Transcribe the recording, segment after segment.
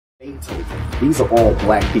These are all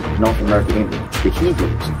black people, North American Indians. The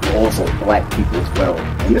Hebrews are also black people as well.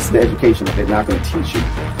 And this is the education that they're not going to teach you,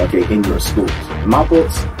 okay, in your schools. In my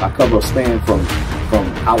books, I cover a span from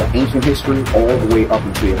our ancient history all the way up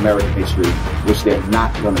into the American history, which they're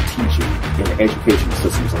not going to teach you in the education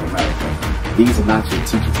systems of America. These are not your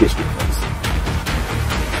teacher's history books.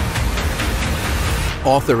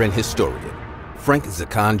 Author and historian Frank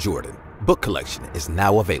Zaaqan Jordan book collection is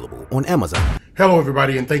now available on Amazon. Hello,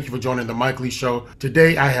 everybody, and thank you for joining the Mike Lee Show.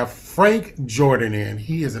 Today, I have Frank Jordan in.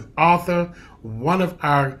 He is an author, one of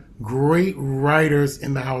our great writers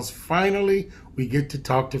in the house. Finally, we get to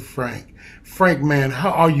talk to Frank. Frank, man,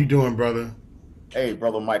 how are you doing, brother? Hey,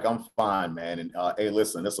 Brother Mike, I'm fine, man. And hey,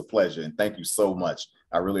 listen, it's a pleasure, and thank you so much.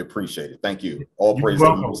 I really appreciate it. Thank you. All praise to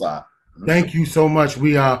the Most High. Thank you so much.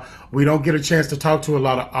 We don't get a chance to talk to a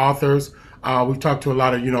lot of authors. We've talked to a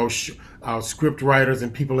lot of script writers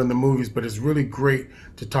and people in the movies, but it's really great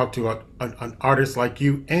to talk to an artist like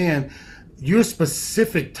you, and you're a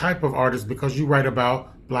specific type of artist because you write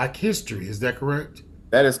about Black history. Is that correct?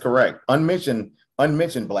 That is correct. Unmentioned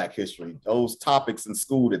Black history, those topics in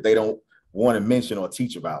school that they don't want to mention or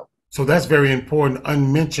teach about. So that's very important,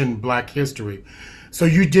 unmentioned Black history. So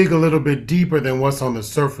you dig a little bit deeper than what's on the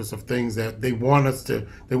surface of things that they want to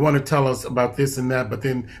tell us about this and that, but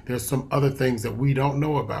then there's some other things that we don't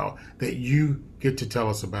know about that you get to tell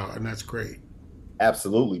us about, and that's great.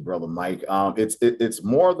 Absolutely, Brother Mike. It's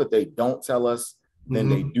more that they don't tell us than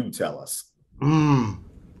they do tell us.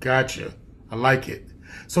 Gotcha. I like it.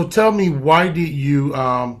 So tell me, why did you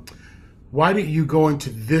go into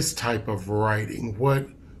this type of writing? What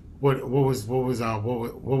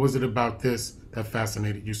was it about this that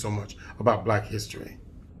fascinated you so much about Black history?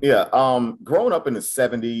 Yeah, growing up in the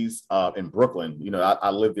 70s in Brooklyn, I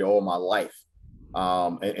lived there all my life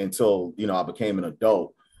until, I became an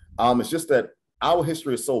adult. It's just that our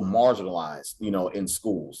history is so marginalized, in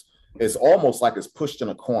schools. It's almost like it's pushed in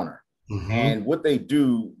a corner. And what they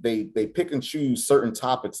do, they pick and choose certain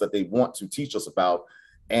topics that they want to teach us about,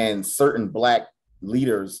 and certain Black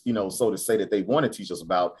leaders, so to say, that they want to teach us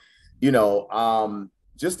about,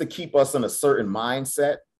 just to keep us in a certain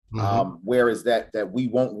mindset, whereas that we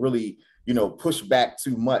won't really, push back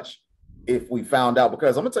too much if we found out.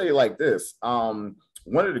 Because I'm gonna tell you like this, one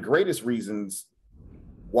of the greatest reasons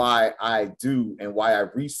why I do and why I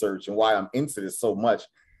research and why I'm into this so much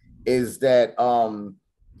is that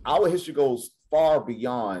our history goes far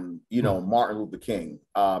beyond, Martin Luther King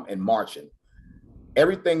and marching.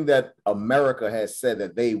 Everything that America has said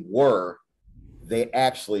that they were, they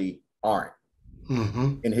actually aren't.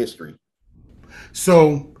 In history.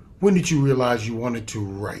 So when did you realize you wanted to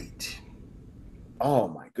write? Oh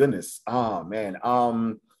my goodness. Oh man.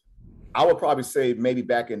 I would probably say maybe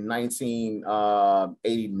back in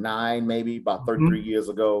 1989, maybe about 33 years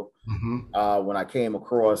ago, when I came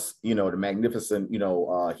across, the magnificent,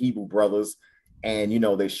 Hebrew brothers,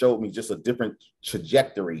 and, they showed me just a different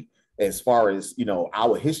trajectory as far as,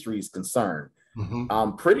 our history is concerned.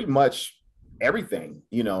 Pretty much everything,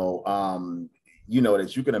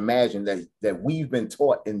 that you can imagine that we've been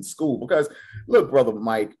taught in school. Because look, Brother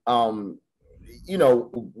Mike, when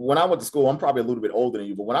I went to school, I'm probably a little bit older than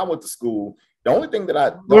you, but when I went to school, the only thing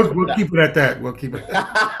that we'll keep it at that. We'll keep it at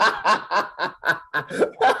that.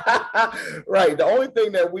 Right. The only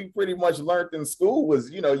thing that we pretty much learned in school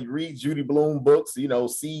was, you read Judy Blume books,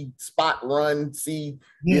 see Spot Run, see,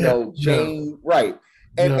 Jane, right.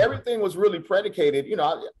 And everything was really predicated,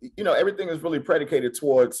 everything is really predicated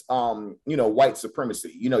towards, white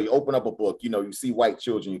supremacy. You open up a book, you see white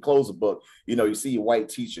children, you close a book, you see a white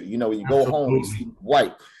teacher, when you go home, you see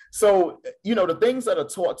white. So, the things that are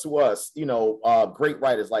taught to us, great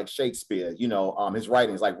writers like Shakespeare, his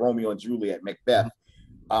writings like Romeo and Juliet, Macbeth,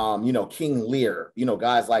 King Lear,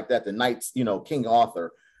 guys like that, the knights, King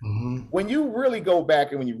Arthur. When you really go back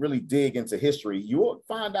and when you really dig into history, you'll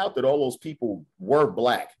find out that all those people were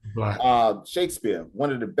Black. Shakespeare,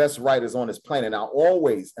 one of the best writers on this planet. And I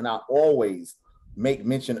always make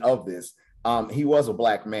mention of this. He was a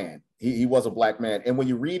Black man. He was a Black man. And when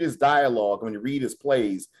you read his dialogue, when you read his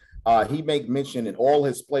plays, he make mention in all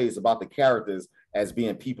his plays about the characters as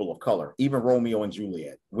being people of color, even Romeo and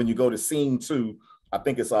Juliet. When you go to scene 2, I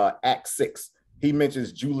think it's Act 6, he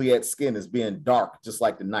mentions Juliet's skin as being dark, just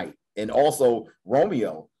like the night. And also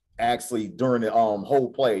Romeo, actually, during the whole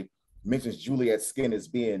play, mentions Juliet's skin as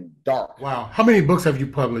being dark. Wow. How many books have you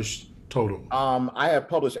published total? I have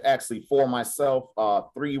published actually 4 myself.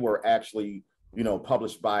 3 were actually,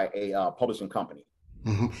 published by a publishing company.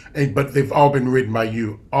 But they've all been written by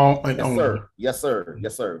you, all and yes, only. Sir. Yes, sir.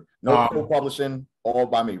 Yes, sir. No co-publishing, all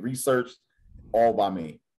by me. Research, all by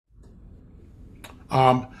me.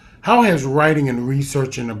 How has writing and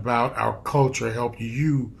researching about our culture helped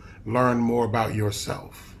you learn more about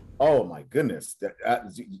yourself? Oh my goodness,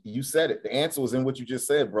 you said it. The answer was in what you just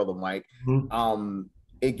said, brother Mike. Mm-hmm.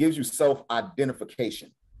 It gives you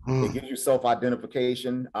self-identification. It gives you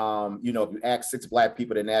self-identification. You know, if you ask 6 Black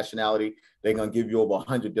people their nationality, they're gonna give you over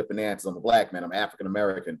 100 different answers. I'm a Black man. I'm African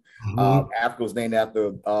American. Africa was named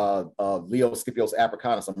after Leo Scipio's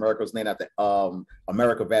Africanus. America was named after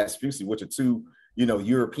America Vespucci, which are 2, you know,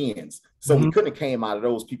 Europeans. So we couldn't have came out of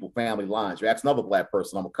those people family lines. You ask another Black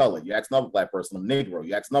person, I'm a colored. You ask another Black person, I'm Negro.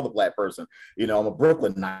 You ask another Black person, you know, I'm a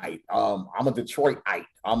Brooklynite. I'm a Detroitite.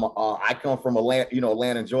 I come from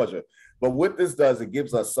Atlanta, Georgia. But what this does, it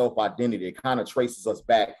gives us self-identity. It kind of traces us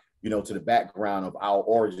back, you know, to the background of our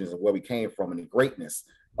origins and where we came from and the greatness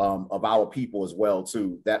of our people as well,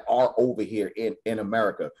 too, that are over here in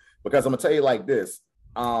America. Because I'm gonna tell you like this,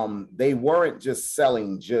 they weren't just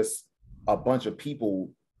selling just a bunch of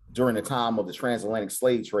people during the time of the transatlantic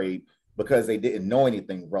slave trade because they didn't know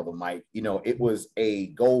anything, brother Mike. You know, it was a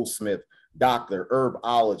goldsmith, doctor,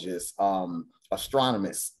 herbologist,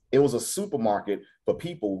 astronomist. It was a supermarket for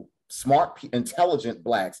people, smart, intelligent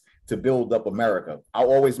Blacks, to build up America. I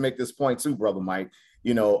always make this point too, brother Mike.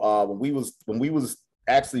 You know, when we was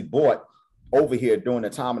actually bought over here during the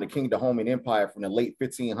time of the King Dahomey Empire from the late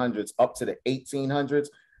 1500s up to the 1800s,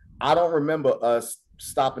 I don't remember us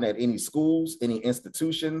stopping at any schools, any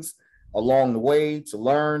institutions along the way to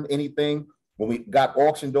learn anything. When we got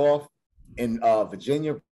auctioned off in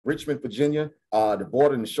Virginia, Richmond, Virginia, the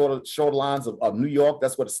border and the shorter lines of New York,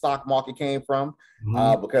 that's where the stock market came from,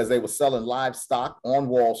 because they were selling livestock on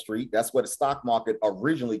Wall Street. That's where the stock market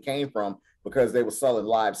originally came from, because they were selling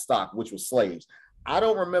livestock, which was slaves. I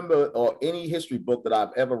don't remember any history book that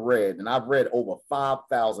I've ever read, and I've read over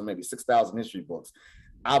 5,000, maybe 6,000 history books.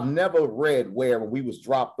 I've never read where when we was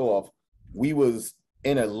dropped off, we was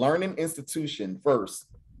in a learning institution first,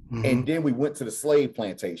 and then we went to the slave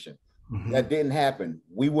plantation. That didn't happen.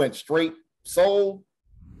 We went straight, sold,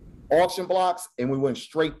 auction blocks, and we went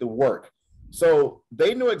straight to work. So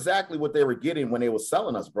they knew exactly what they were getting when they were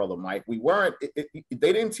selling us, brother Mike. We weren't,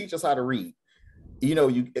 they didn't teach us how to read. You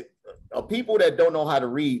know, people that don't know how to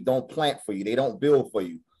read don't plant for you. They don't build for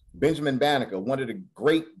you. Benjamin Banneker, one of the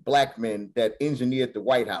great Black men that engineered the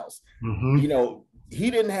White House, you know,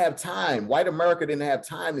 he didn't have time. White America didn't have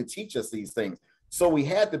time to teach us these things. So we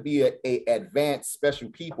had to be a advanced special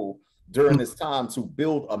people during this time to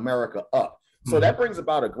build America up. So that brings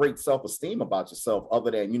about a great self-esteem about yourself,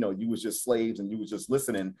 other than, you know, you was just slaves and you was just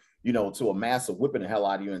listening, you know, to a master whipping the hell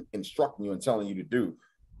out of you and instructing you and telling you to do.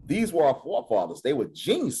 These were our forefathers. They were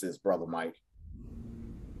geniuses, brother Mike.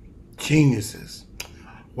 Geniuses.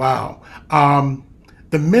 Wow.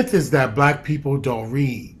 The myth is that Black people don't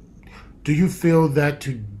read. Do you feel that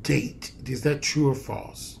to date? Is that true or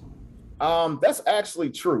false? That's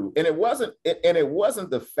actually true, and it wasn't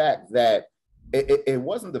the fact that it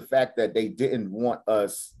wasn't the fact that they didn't want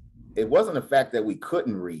us. It wasn't the fact that we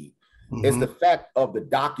couldn't read. It's the fact of the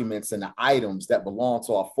documents and the items that belong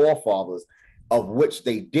to our forefathers, of which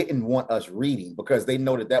they didn't want us reading, because they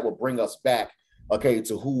know that that will bring us back, okay,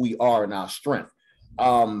 to who we are and our strength.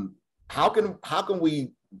 How can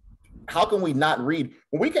we not read?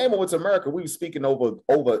 When we came over to America, we were speaking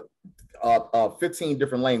over 15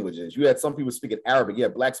 different languages. You had some people speaking Arabic. You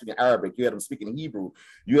had Blacks speaking Arabic. You had them speaking Hebrew.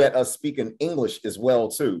 You had us speaking English as well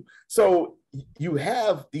too. So you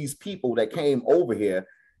have these people that came over here,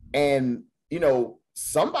 and you know,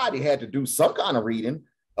 somebody had to do some kind of reading,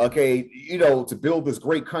 okay, you know, to build this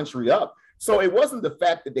great country up. So it wasn't the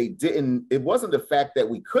fact that they didn't. It wasn't the fact that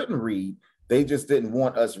we couldn't read. They just didn't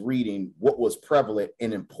want us reading what was prevalent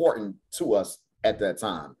and important to us at that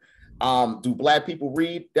time. Do Black people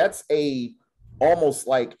read? That's almost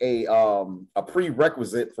like a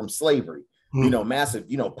prerequisite from slavery. You know, massive,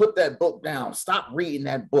 you know, put that book down, stop reading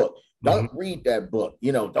that book. Don't read that book.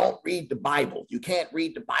 You know, don't read the Bible. You can't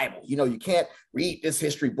read the Bible. You know, you can't read this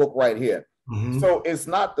history book right here. So it's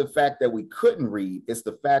not the fact that we couldn't read, it's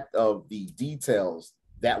the fact of the details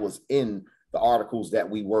that was in the articles that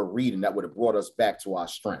we were reading that would have brought us back to our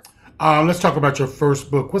strength. Let's talk about your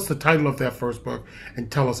first book. What's the title of that first book,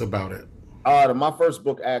 and tell us about it? My first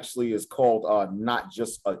book actually is called Not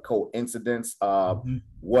Just a Coincidence,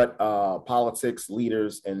 What Politics,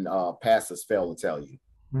 Leaders, and Pastors Fail to Tell You.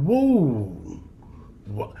 Whoa.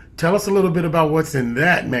 Tell us a little bit about what's in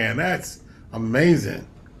that, man. That's amazing.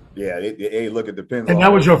 Yeah, look, it depends. And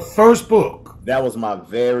that was your first book? That was my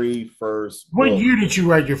very first book. What year did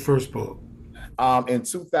you write your first book? In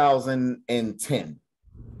 2010.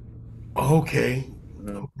 Okay.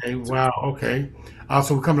 Okay. Wow. Okay.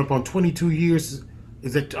 So we're coming up on 22 years.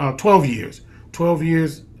 Is it 12 years? 12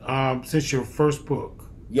 years since your first book.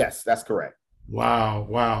 Yes, that's correct. Wow,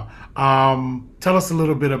 wow. Tell us a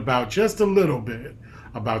little bit about, just a little bit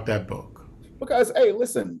about that book. Because, hey,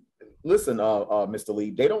 listen, Mr.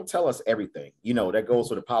 Lee, they don't tell us everything. You know, that goes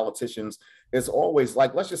to the politicians. It's always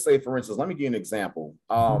like, let's just say, for instance, let me give you an example.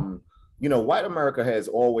 You know, white America has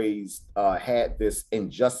always had this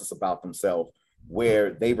injustice about themselves,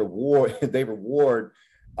 where they reward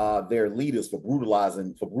their leaders for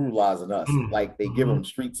brutalizing us. Like they give them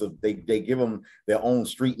they give them their own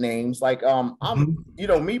street names. Like I'm, you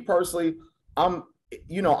know, me personally, I'm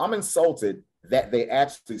insulted that they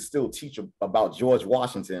actually still teach about George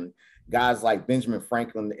Washington, guys like Benjamin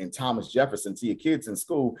Franklin and Thomas Jefferson to your kids in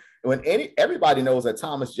school. When everybody knows that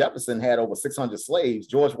Thomas Jefferson had over 600 slaves,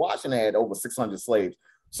 George Washington had over 600 slaves.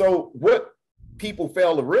 So what people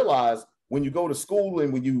fail to realize, when you go to school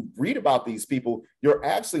and when you read about these people, you're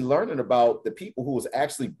actually learning about the people who was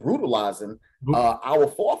actually brutalizing our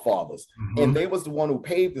forefathers. And they was the one who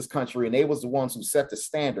paved this country, and they was the ones who set the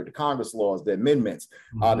standard, the Congress laws, the amendments,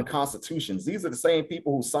 the constitutions. These are the same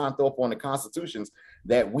people who signed off on the constitutions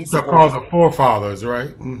that we call the forefathers,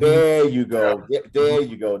 right? There you go. There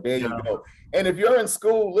you go. There you go. And if you're in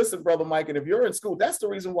school, listen, Brother Mike, and if you're in school, that's the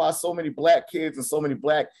reason why so many Black kids and so many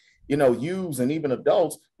Black, you know, youths and even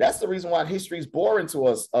adults, that's the reason why history is boring to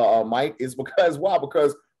us, Mike, is because, why?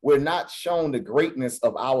 Because we're not shown the greatness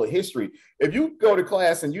of our history. If you go to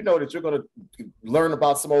class and you know that you're going to learn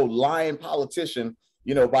about some old lying politician,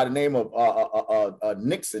 you know, by the name of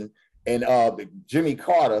Nixon and Jimmy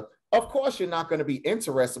Carter, of course you're not going to be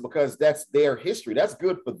interested, because that's their history. That's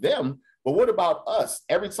good for them. But what about us?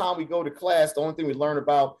 Every time we go to class, the only thing we learn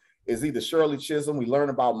about is either Shirley Chisholm, we learn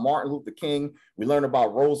about Martin Luther King, we learn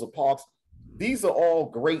about Rosa Parks. These are all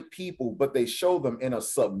great people, but they show them in a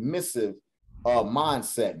submissive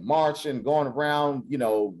mindset, marching, going around, you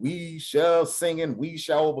know, we shall singing, we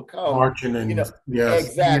shall overcome. Marching, and you know, yes.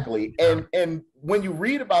 Exactly. And when you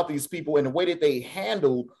read about these people and the way that they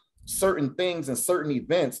handle certain things and certain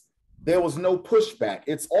events, there was no pushback.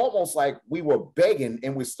 It's almost like we were begging,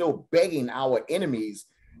 and we're still begging our enemies,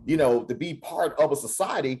 you know, to be part of a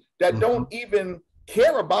society that don't even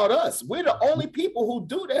care about us. We're the only people who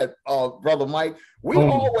do that, Brother Mike. We're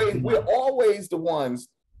always the ones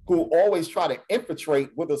who always try to infiltrate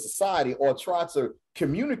with a society, or try to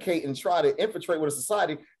communicate and try to infiltrate with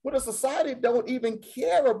a society don't even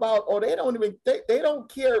care about, or they don't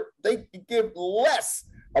care. They give less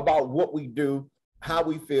about what we do, how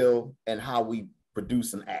we feel, and how we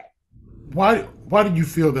produce and act. Why do you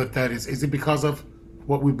feel that is? Is it because of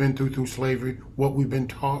what we've been through slavery, what we've been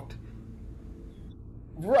taught?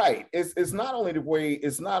 Right. It's not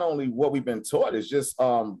only what we've been taught. It's just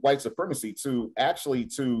white supremacy, to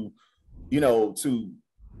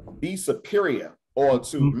be superior, or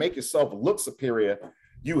to make yourself look superior.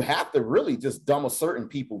 You have to really just dumb certain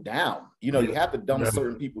people down. You know, you have to dumb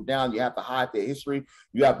certain people down. You have to hide their history.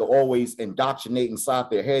 You have to always indoctrinate inside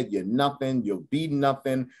their head. You're nothing. You'll be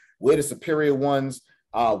nothing. We're the superior ones.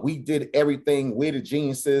 We did everything. We're the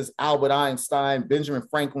geniuses. Albert Einstein, Benjamin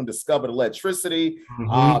Franklin discovered electricity,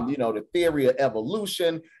 you know, the theory of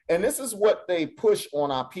evolution. And this is what they push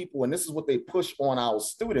on our people. And this is what they push on our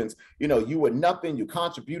students. You know, you were nothing. You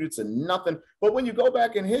contributed to nothing. But when you go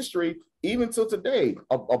back in history, even till today,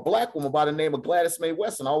 a Black woman by the name of Gladys Mae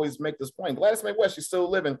West, and I always make this point, Gladys Mae West, she's still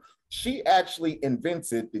living. She actually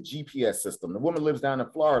invented the GPS system. The woman lives down in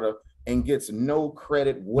Florida and gets no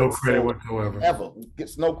credit whatsoever.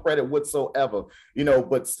 Gets no credit whatsoever. You know,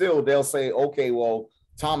 but still they'll say, okay, well,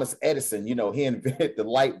 Thomas Edison, you know, he invented the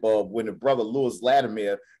light bulb when the brother Louis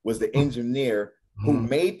Latimer was the engineer who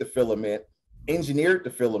made the filament, engineered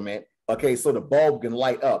the filament. Okay, so the bulb can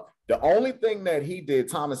light up. The only thing that he did,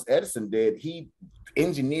 Thomas Edison did, he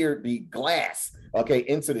engineered the glass, okay,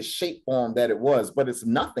 into the shape form that it was. But it's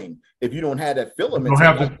nothing if you don't have that filament.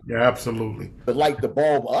 Absolutely. To light the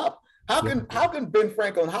bulb up. How can Ben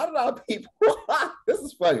Franklin? How did our people? This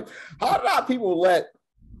is funny. How did our people let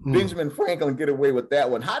Benjamin Franklin get away with that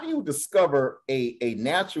one? How do you discover a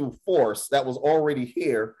natural force that was already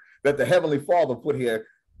here, that the Heavenly Father put here,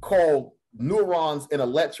 called neurons and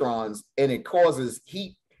electrons, and it causes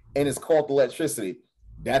heat, and it's called electricity?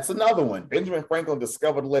 That's another one. Benjamin Franklin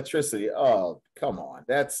discovered electricity. Oh, come on.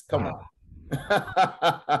 Come on.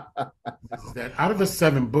 That out of the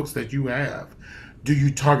 7 books that you have, do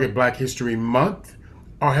you target Black History Month,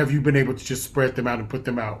 or have you been able to just spread them out and put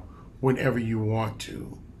them out whenever you want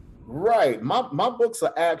to? Right. My books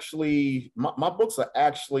are actually,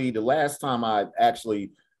 the last time I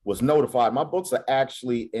actually was notified, my books are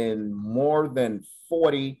actually in more than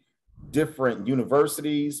 40 different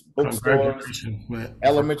universities, bookstores,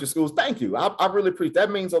 elementary schools. Thank you. I really appreciate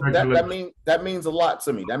that. Means that means a lot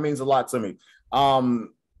to me. That means a lot to me.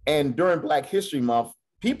 And during Black History Month,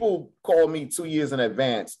 people call me 2 years in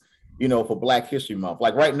advance, for Black History Month.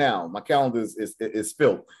 Like right now, my calendar is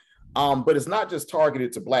filled. But it's not just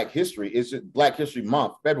targeted to Black history. It's just Black History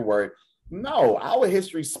Month, February. No, our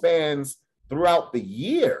history spans throughout the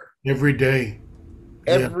year. Every day.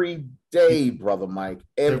 Every day, Brother Mike.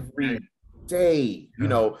 Every day.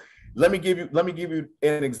 Yeah. Let me give you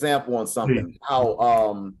an example on something.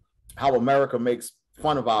 How America makes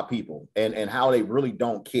fun of our people and how they really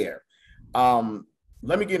don't care.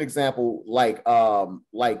 Let me give an example like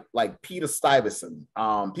Peter Stuyvesant.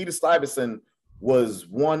 Peter Stuyvesant was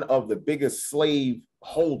one of the biggest slave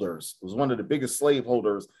holders. Was one of the biggest slave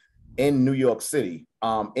holders in New York City,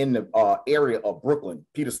 in the area of Brooklyn.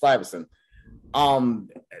 Peter Stuyvesant.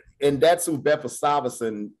 And that's who Bedford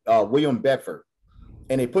Stuyvesant, William Bedford,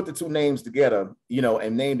 and they put the two names together,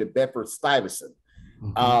 and named it Bedford Stuyvesant.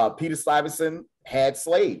 Mm-hmm. Peter Stuyvesant had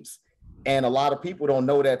slaves, and a lot of people don't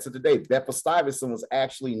know that to today. Bedford Stuyvesant was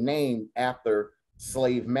actually named after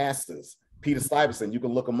slave masters. Peter Stuyvesant, you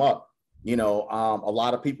can look him up. A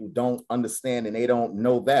lot of people don't understand, and they don't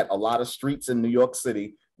know that a lot of streets in New York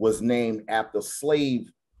City was named after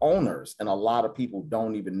slave owners, and a lot of people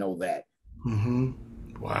don't even know that. Mm-hmm.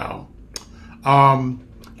 Wow.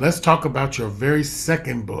 Let's talk about your very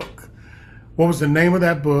second book. What was the name of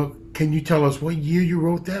that book? Can you tell us what year you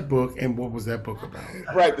wrote that book and what was that book about?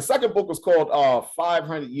 Right. The second book was called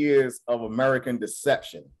 500 Years of American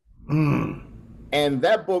Deception. And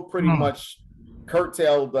that book pretty much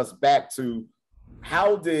curtailed us back to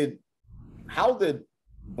how did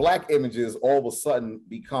Black images all of a sudden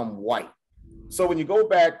become white? So when you go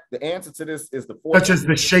back, the answer to this is such as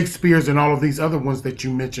the Shakespeare's and all of these other ones that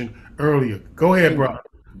you mentioned earlier. Go ahead, brother.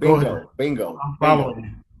 Bingo. I'm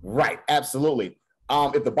following. Right, absolutely.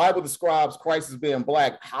 If the Bible describes Christ as being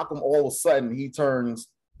Black, how come all of a sudden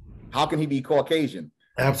how can he be Caucasian?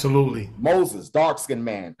 Absolutely. Moses, dark-skinned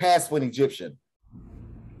man, passed for an Egyptian.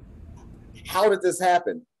 How did this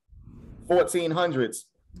happen? 1400s,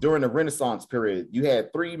 during the Renaissance period, you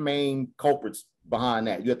had three main culprits behind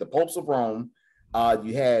that. You had the popes of Rome,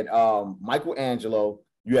 you had Michelangelo,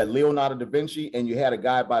 you had Leonardo da Vinci, and you had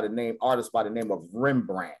artist by the name of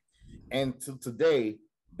Rembrandt. And to today,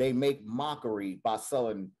 they make mockery by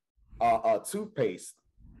selling toothpaste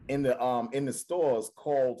in the stores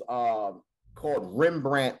called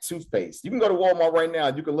Rembrandt toothpaste. You can go to Walmart right now,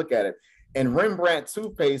 you can look at it. And Rembrandt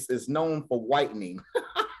toothpaste is known for whitening.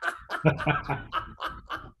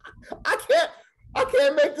 I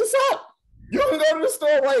can't make this up. You can go to the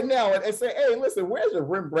store right now and say, "Hey, listen, where's your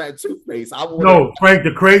Rembrandt toothpaste?" No, Frank,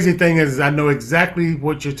 the crazy thing is I know exactly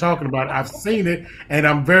what you're talking about. I've seen it, and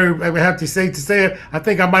I have to say it, I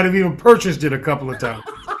think I might have even purchased it a couple of times.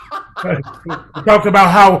 It talks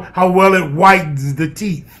about how well it whitens the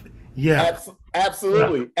teeth. Yeah.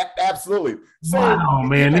 Absolutely. Absolutely. So, wow,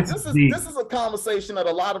 man, this is a conversation that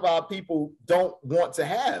a lot of our people don't want to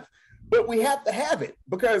have, but we have to have it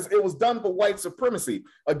because it was done for white supremacy.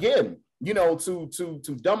 Again,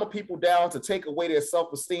 to dumb people down, to take away their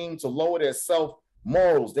self-esteem, to lower their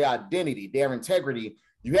self-morals, their identity, their integrity.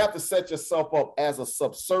 You have to set yourself up as a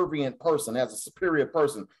subservient person, as a superior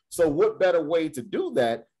person. So what better way to do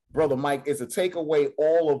that, Brother Mike, is to take away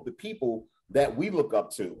all of the people that we look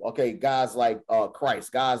up to, okay, guys like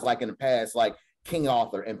Christ, guys like in the past, like King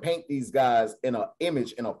Arthur, and paint these guys in an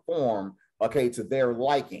image, in a form, okay, to their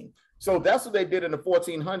liking. So that's what they did in the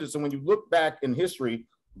 1400s. And when you look back in history,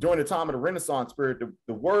 during the time of the Renaissance period,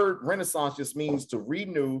 the word Renaissance just means to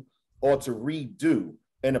renew or to redo.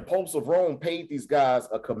 And the popes of Rome paid these guys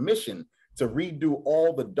a commission to redo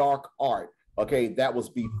all the dark art, okay, that was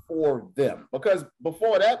before them. Because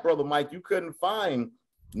before that, Brother Mike, you couldn't find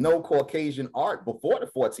no Caucasian art before the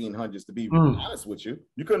 1400s, to be honest with you.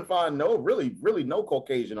 You couldn't find really no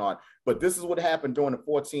Caucasian art. But this is what happened during the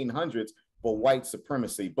 1400s for white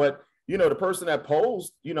supremacy. But the person that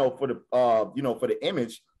posed, for the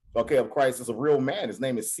image, okay, of Christ is a real man. His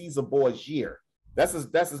name is Caesar Borgia. That's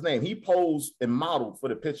his name. He posed and modeled for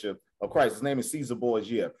the picture of Christ. His name is Caesar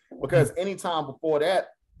Borgia. Because anytime before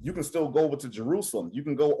that, you can still go over to Jerusalem. You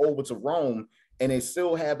can go over to Rome, and they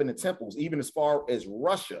still have in the temples, even as far as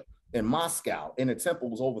Russia and Moscow, in the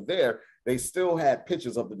temples over there, they still have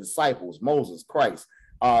pictures of the disciples, Moses, Christ,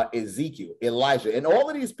 Ezekiel, Elijah. And all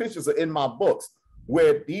of these pictures are in my books,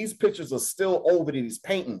 where these pictures are still over there, these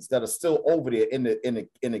paintings that are still over there in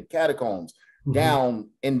the catacombs, down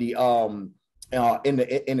in the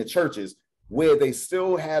churches, where they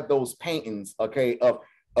still have those paintings, okay, of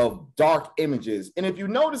of dark images. And if you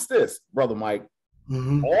notice this, Brother Mike,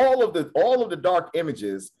 all of the dark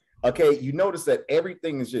images, okay, you notice that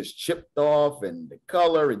everything is just chipped off and the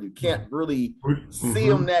color, and you can't really see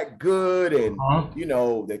them that good. And, you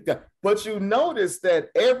know, but you notice that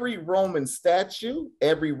every Roman statue,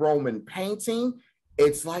 every Roman painting,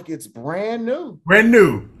 it's like it's brand new. Brand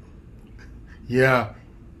new. Yeah.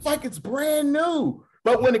 It's like it's brand new.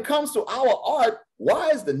 But when it comes to our art, why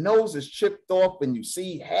is the nose is chipped off and you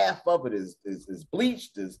see half of it is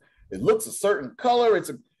bleached, it looks a certain color,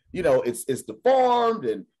 it's deformed,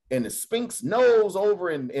 and the Sphinx nose over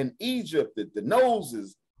in Egypt, the nose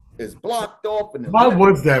is blocked off. And why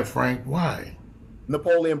was that, Frank? Why?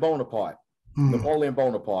 Napoleon Bonaparte. Napoleon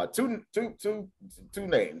Bonaparte. Two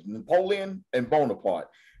names, Napoleon and Bonaparte.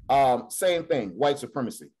 Same thing, white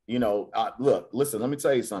supremacy. You know, listen, let me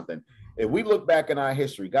tell you something. If we look back in our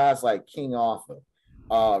history, guys like King Arthur,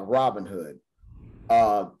 Robin Hood,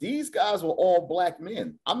 these guys were all black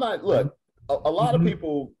men. I'm not, look, a lot of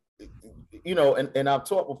people, you know, and I've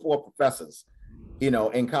taught before professors, you know,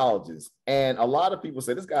 in colleges, and a lot of people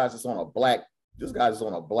say this guy's just on a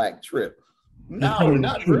black trip. No,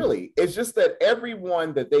 not really. It's just that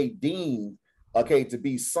everyone that they deemed, okay, to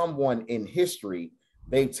be someone in history,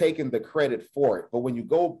 they've taken the credit for it. But when you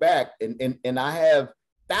go back, and I have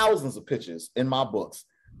thousands of pictures in my books,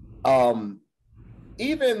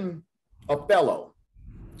 even Othello,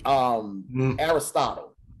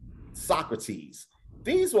 Aristotle, Socrates,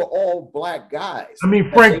 these were all black guys. I mean,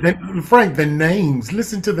 Frank, the names,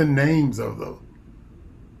 listen to the names of them.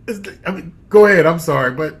 I mean, go ahead. I'm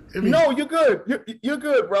sorry, but no, you're good. You're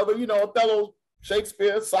good, brother. You know, Othello,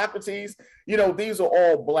 Shakespeare, Socrates, you know, these are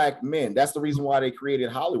all black men. That's the reason why they created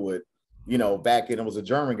Hollywood. You know, back in, it was a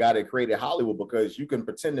German guy that created Hollywood, because you can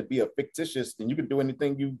pretend to be a fictitious and you can do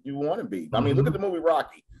anything you want to be. I mean, look at the movie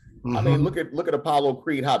Rocky. I mean, look at Apollo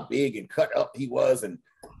Creed, how big and cut up he was, and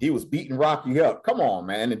he was beating Rocky up. Come on,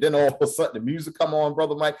 man. And then all of a sudden the music come on,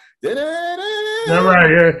 Brother Mike.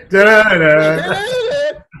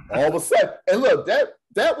 All of a sudden. And look,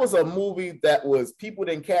 that was a movie that was, people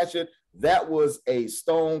didn't catch it. That was a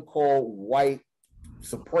stone cold white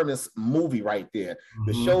supremacist movie right there.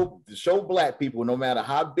 To show black people, no matter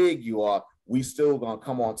how big you are, we still gonna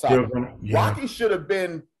come on top. Rocky should have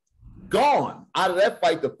been gone out of that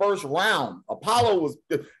fight the first round. Apollo was,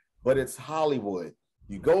 but it's Hollywood.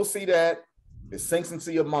 You go see that, it sinks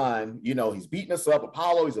into your mind. You know, he's beating us up.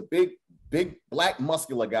 Apollo, he's a big black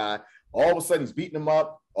muscular guy. All of a sudden he's beating him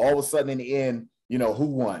up. All of a sudden in the end, you know, who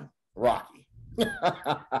won? Rocky.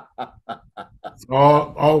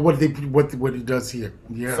 all what he does here.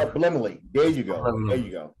 Yeah. Subliminally. There you go. There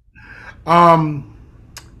you go.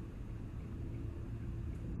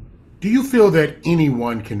 Do you feel that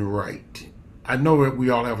anyone can write? I know that we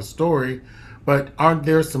all have a story, but aren't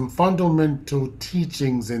there some fundamental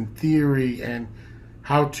teachings and theory and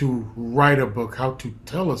how to write a book, how to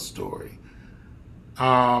tell a story?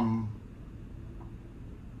 Can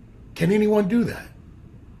anyone do that?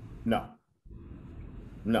 No.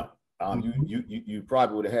 You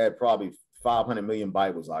probably would have had 500 million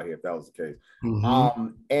Bibles out here if that was the case.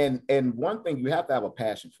 And one thing, you have to have a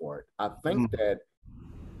passion for it. I think that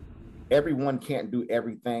everyone can't do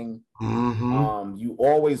everything. You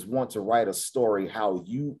always want to write a story how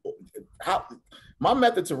my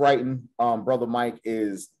method to writing, Brother Mike,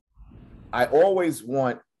 is I always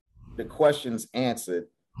want the questions answered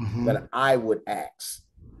that I would ask,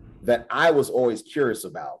 that I was always curious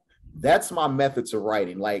about. That's my method to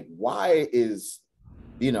writing. Like, why is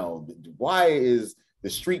the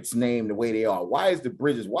streets named the way they are? Why is the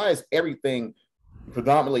bridges? Why is everything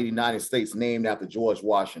predominantly the United States named after George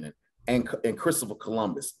Washington and Christopher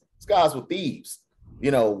Columbus? These guys were thieves.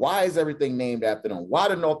 You know, why is everything named after them? Why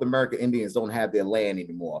do North American Indians don't have their land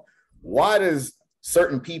anymore? Why does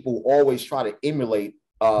certain people always try to emulate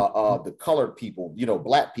the colored people, you know,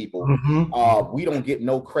 black people? We don't get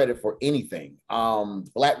no credit for anything.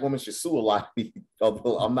 Black women should sue a lot of people,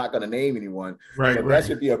 although I'm not going to name anyone. But that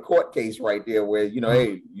should be a court case right there where, you know,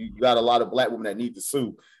 hey, you got a lot of black women that need to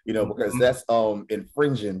sue, you know, because that's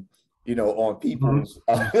infringing, you know, on people's.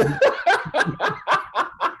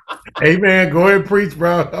 Hey, man, go ahead and preach,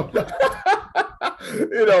 bro.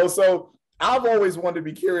 You know, so I've always wanted to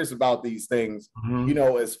be curious about these things, you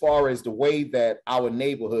know, as far as the way that our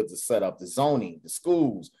neighborhoods are set up, the zoning, the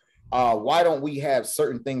schools. Why don't we have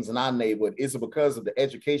certain things in our neighborhood? Is it because of the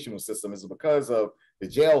educational system? Is it because of the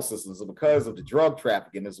jail system? Is it because of the drug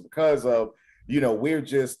trafficking? Is it because of, you know, we're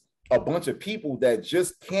just a bunch of people that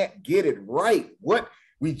just can't get it right?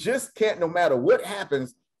 We just can't, no matter what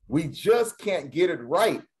happens, we just can't get it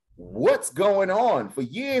right. what's going on for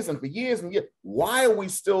years and for years and years. Why are we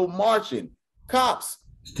still marching? Cops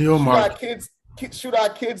still marching. Shoot our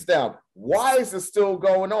kids down. Why is it still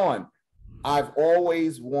going on? I've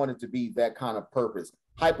always wanted to be that kind of purpose.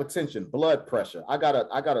 Hypertension, blood pressure. I got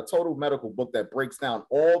a total medical book that breaks down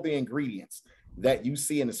all the ingredients that you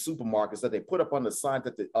see in the supermarkets that they put up on the sign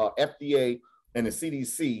that the FDA and the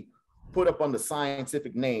CDC put up on the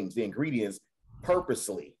scientific names, the ingredients,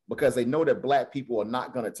 purposely, because they know that Black people are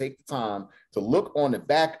not going to take the time to look on the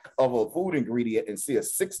back of a food ingredient and see a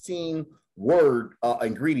 16-word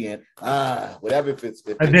ingredient, whatever.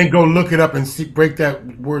 And then go look it up and break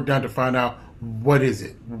that word down to find out what is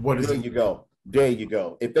it. What is it? There you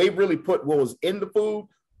go. If they really put what was in the food,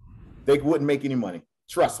 they wouldn't make any money.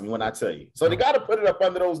 Trust me when I tell you. So they got to put it up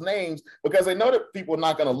under those names because they know that people are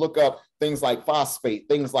not going to look up things like phosphate,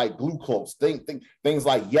 things like glucose, things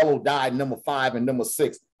like yellow dye number 5 and number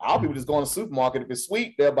 6. Our people just go in the supermarket. If it's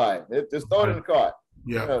sweet, they'll buy it. Just throw it in the cart.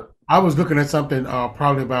 Yeah. I was looking at something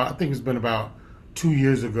probably about, I think it's been about 2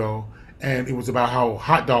 years ago, and it was about how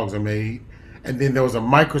hot dogs are made. And then there was a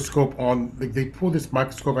microscope on, they pulled this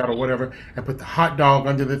microscope out or whatever and put the hot dog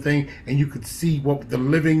under the thing, and you could see what the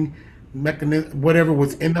living mechanism, whatever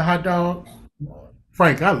was in the hot dog.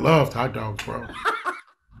 Frank, I loved hot dogs, bro.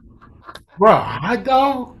 Bro, hot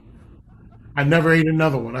dog? I never ate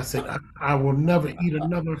another one. I said, I will never eat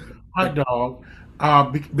another hot dog.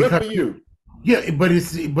 Because, good for you. Yeah, but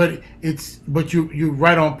you're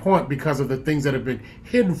right on point because of the things that have been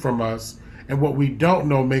hidden from us, and what we don't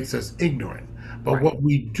know makes us ignorant. But right. What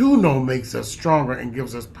we do know makes us stronger and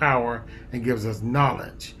gives us power and gives us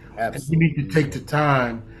knowledge. Absolutely. And we need to take the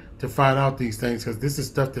time to find out these things, because this is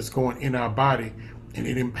stuff that's going in our body, and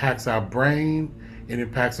it impacts our brain, it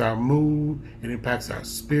impacts our mood, it impacts our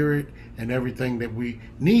spirit, and everything that we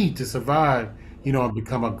need to survive, and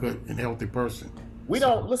become a good and healthy person. We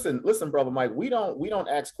don't listen, brother Mike. We don't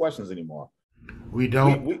ask questions anymore. We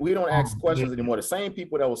don't. We don't ask questions anymore. The same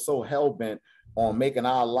people that were so hell bent on making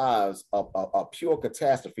our lives a pure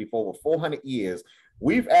catastrophe for over 400 years,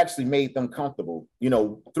 we've actually made them comfortable.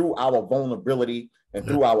 Through our vulnerability and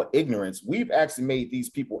through our ignorance, we've actually made these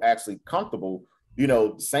people actually comfortable.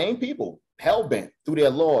 Same people hell bent through their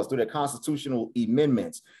laws, through their constitutional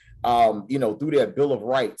amendments, through their Bill of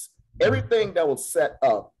Rights, everything that was set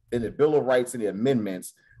up in the Bill of Rights and the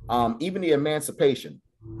amendments, even the emancipation.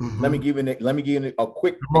 Mm-hmm. Let me give you a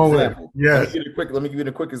quick example. Yes. Let me give you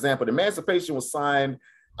a quick example. The emancipation was signed,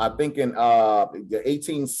 I think, in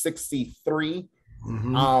 1863,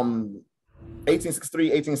 mm-hmm.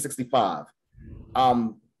 1863, 1865.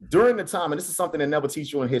 During the time, and this is something they never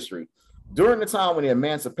teach you in history, during the time when the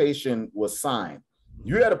emancipation was signed,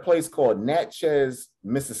 you had a place called Natchez,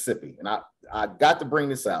 Mississippi, and I got to bring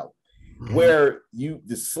this out, mm-hmm. where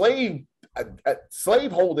the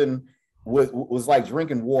slave holding was like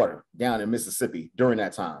drinking water down in Mississippi during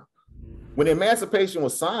that time. When the emancipation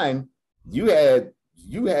was signed, you had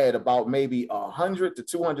about maybe 100 to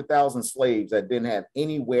 200,000 slaves that didn't have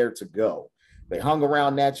anywhere to go. They hung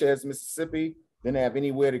around Natchez, Mississippi, didn't have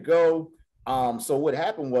anywhere to go. So what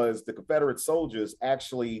happened was the Confederate soldiers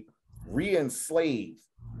actually re-enslaved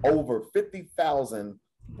over 50,000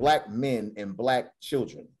 Black men and Black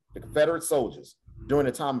children, the Confederate soldiers, during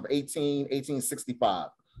the time of 1865.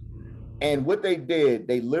 And what they did,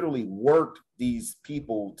 they literally worked these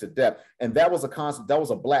people to death. And that was a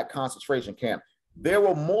Black concentration camp. There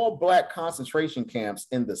were more Black concentration camps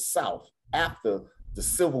in the South after the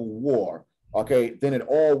Civil War, okay, than it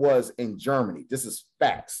all was in Germany. This is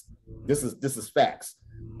facts. This is facts.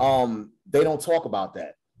 They don't talk about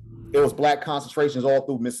that. It was Black concentrations all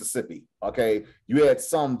through Mississippi, okay? You had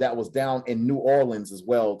some that was down in New Orleans as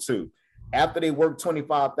well, too. After they worked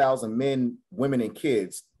 25,000 men, women, and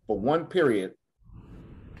kids, for one period,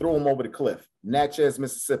 threw them over the cliff. Natchez,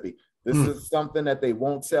 Mississippi. This is something that they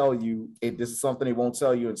won't tell you. This is something they won't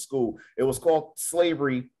tell you in school. It was called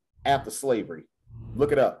slavery after slavery.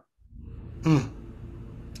 Look it up.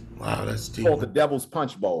 Wow, that's deep. It's called the Devil's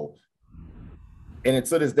Punch Bowl. And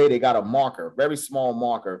to this day, they got a marker, very small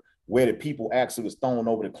marker, where the people actually was thrown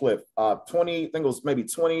over the cliff. 20, I think it was maybe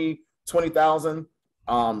 20,000.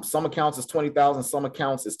 Some accounts is 20,000. Some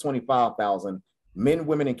accounts is 25,000. Men,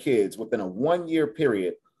 women, and kids within a 1 year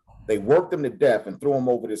period. They worked them to death and threw them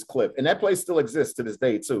over this cliff. And that place still exists to this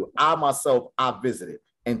day, too. I visited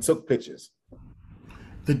and took pictures.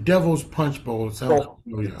 The Devil's Punch Bowl.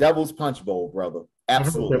 The Devil's Punch Bowl, brother.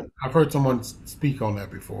 Absolutely. I've heard someone speak on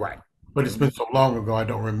that before. Right. But it's been so long ago, I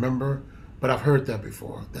don't remember. But I've heard that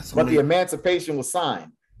before. But the emancipation was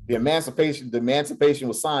signed. The emancipation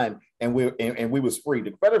was signed, and we was free.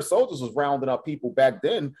 The Confederate soldiers was rounding up people back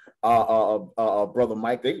then, Brother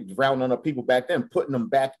Mike. They rounding up people back then, putting them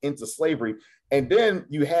back into slavery. And then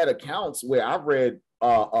you had accounts where I read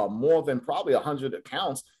more than probably 100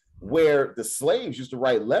 accounts where the slaves used to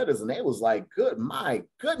write letters, and they was like, my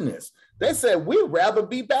goodness. They said, we'd rather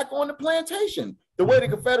be back on the plantation. The way the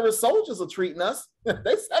Confederate soldiers are treating us, they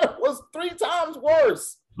said it was 3 times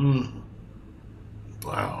worse.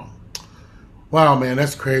 Wow, man,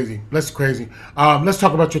 that's crazy. Let's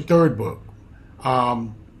talk about your third book.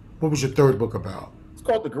 What was your third book about? It's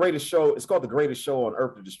called The Greatest Show. It's called The Greatest Show on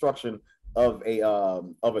Earth: The Destruction of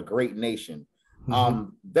a Great Nation.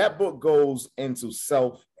 That book goes into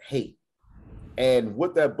self-hate. And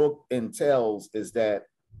what that book entails is that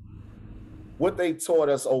what they taught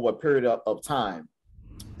us over a period of time,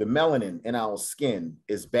 the melanin in our skin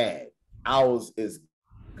is bad. Ours is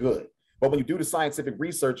good. But when you do the scientific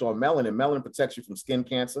research on melanin, melanin protects you from skin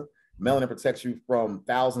cancer. Melanin protects you from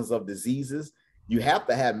thousands of diseases. You have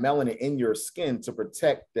to have melanin in your skin to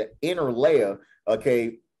protect the inner layer,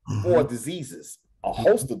 okay, for diseases, a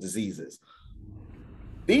host of diseases.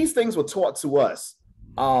 These things were taught to us.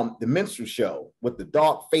 The minstrel show with the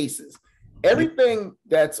dark faces, everything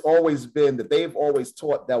that's always been that they've always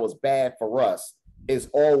taught that was bad for us is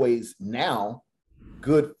always now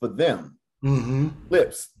good for them.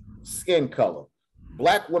 Lips, skin color.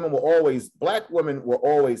 Black women were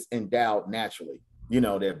always endowed naturally. You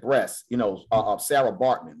know, their breasts, you know, Sarah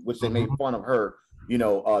Bartman, which they made fun of her, you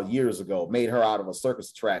know, years ago, made her out of a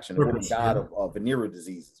circus attraction. The woman died of venereal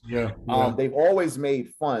diseases. They've always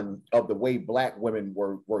made fun of the way Black women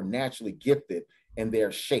were naturally gifted and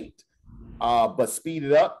they're shaped. But speed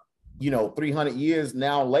it up, you know, 300 years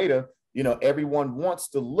now later, you know, everyone wants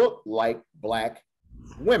to look like Black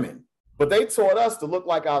women. But they taught us to look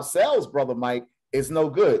like ourselves, Brother Mike, is no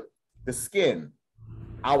good. The skin,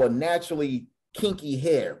 our naturally kinky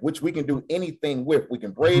hair, which we can do anything with. We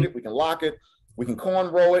can braid it, we can lock it, we can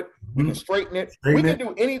cornrow it, we can straighten it. We can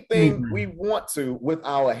do anything we want to with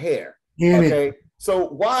our hair. Okay. So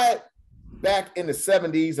why back in the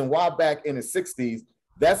 70s and why back in the 60s,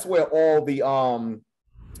 that's where all the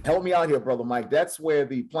help me out here, Brother Mike. That's where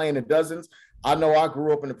the playing the dozens. I know I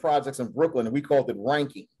grew up in the projects in Brooklyn and we called it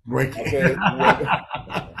ranking. Okay.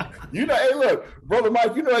 You know, hey, look, Brother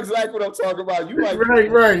Mike, you know exactly what I'm talking about. You like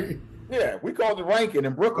right. Yeah, we called it ranking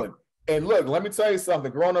in Brooklyn. And look, let me tell you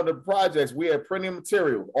something. Growing up in the projects, we had plenty of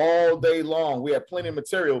material all day long. We had plenty of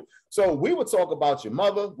material. So we would talk about your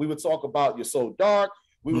mother. We would talk about you're so dark.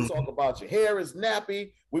 We would talk about your hair is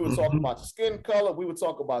nappy. We would talk about your skin color. We would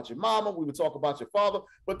talk about your mama. We would talk about your father.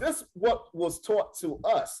 But this what was taught to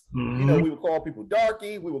us. You know, we would call people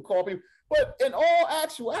darky. We would call people. But in all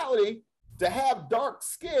actuality, to have dark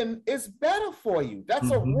skin is better for you.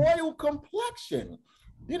 That's a royal complexion.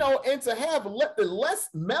 You know, and to have the less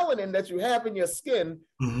melanin that you have in your skin,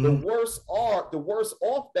 the worse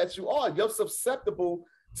off that you are. You're susceptible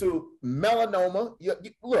to melanoma.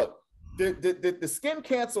 Look, the skin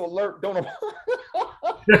cancer alert don't look,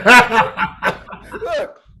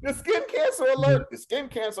 the skin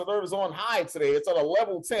cancer alert is on high today. It's on a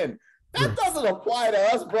level 10. That doesn't apply to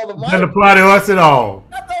us, Brother Mike. Doesn't apply to us at all.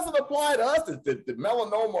 That doesn't apply to us. The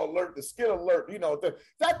melanoma alert, the skin alert, you know,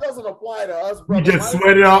 that doesn't apply to us, Brother We just Mike.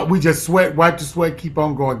 sweat it out. We just sweat, wipe the sweat, keep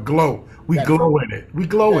on going, glow. We glow in it. We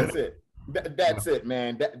glow in it. That's it,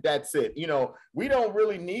 man. That's it. You know, we don't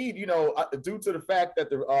really need, you know, due to the fact that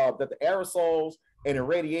the aerosols and the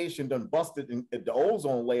radiation done busted the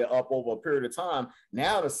ozone layer up over a period of time.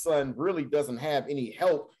 Now the sun really doesn't have any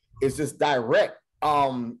help. It's just direct.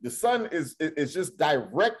 The sun is just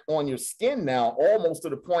direct on your skin now, almost to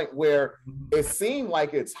the point where it seemed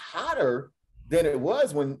like it's hotter than it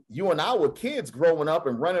was when you and I were kids growing up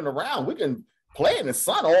and running around. We can play in the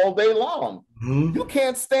sun all day long. You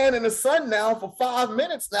can't stand in the sun now for 5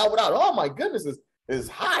 minutes now without, oh my goodness, it's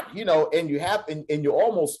hot, you know, and you're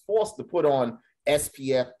almost forced to put on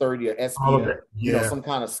SPF 30 or SPF, you know, some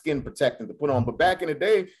kind of skin protectant to put on. But back in the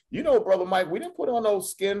day, you know, Brother Mike, we didn't put on no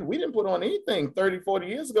skin. We didn't put on anything 30, 40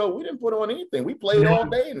 years ago. We didn't put on anything. We played all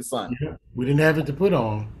day in the sun. We didn't have it to put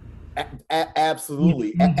on.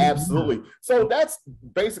 Absolutely. Absolutely. So that's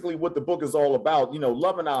basically what the book is all about, you know,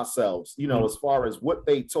 loving ourselves, you know, as far as what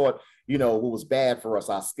they taught, you know, what was bad for us,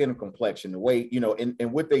 our skin complexion, the way, you know,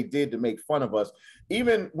 and what they did to make fun of us.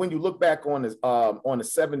 Even when you look back on this, on the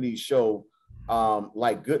 70s show,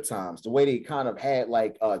 like Good Times, the way they kind of had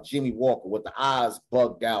like Jimmy Walker with the eyes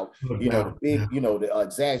bugged out, you know, the big, you know, the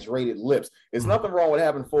exaggerated lips. There's nothing wrong with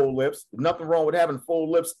having full lips. Nothing wrong with having full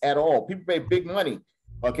lips at all. People pay big money,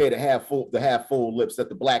 okay, to have full lips that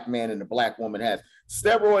the Black man and the Black woman has.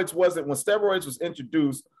 Steroids wasn't, when steroids was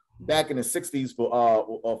introduced back in the 60s for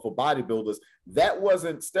bodybuilders,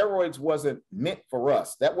 steroids wasn't meant for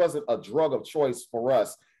us. That wasn't a drug of choice for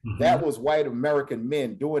us. That was white American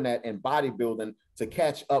men doing that in bodybuilding to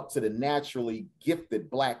catch up to the naturally gifted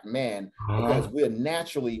black man, because we're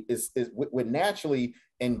naturally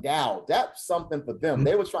endowed. That's something for them.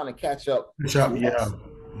 They were trying to catch up.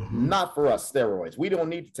 Not for us, steroids. We don't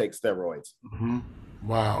need to take steroids.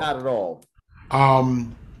 Wow. Not at all. How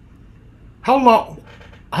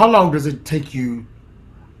long does it take you?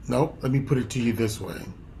 No, let me put it to you this way.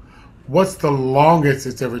 What's the longest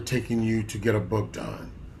it's ever taken you to get a book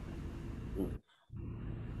done?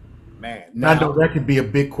 Man, I know that could be a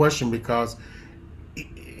big question, because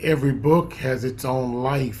every book has its own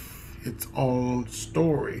life, its own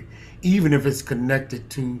story, even if it's connected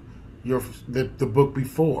to the book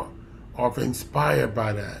before, or if inspired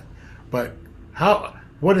by that. But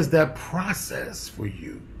what is that process for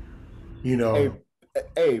you? You know,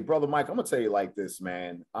 hey, brother Mike, I'm gonna tell you like this,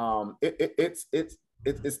 man. It's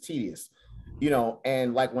tedious, you know.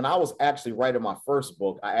 And like when I was actually writing my first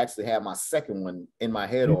book, I actually had my second one in my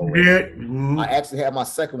head already. I actually had my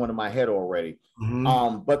second one in my head already.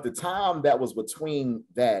 But the time that was between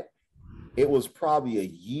that, it was probably a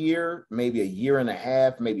year, maybe a year and a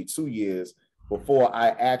half, maybe 2 years before I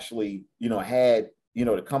actually, had,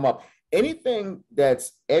 to come up. Anything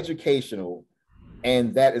that's educational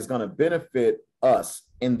and that is going to benefit us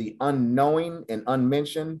in the unknowing and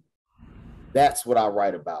unmentioned, that's what I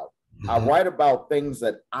write about. I write about things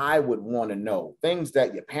that I would want to know, things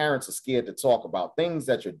that your parents are scared to talk about, things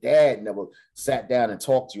that your dad never sat down and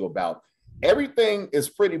talked to you about. Everything is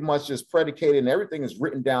pretty much just predicated, and everything is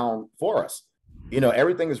written down for us.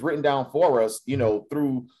 Everything is written down for us,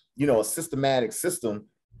 through, a systematic system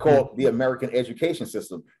called the American education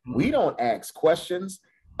system. We don't ask questions.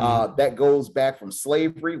 That goes back from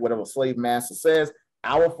slavery, whatever slave master says.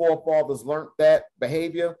 Our forefathers learned that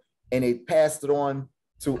behavior, and they passed it on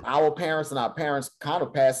to our parents, and our parents kind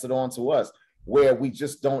of passed it on to us, where we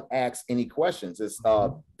just don't ask any questions. It's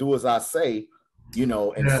do as I say,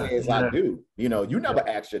 and say as I do. You never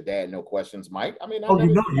asked your dad no questions, Mike. I mean,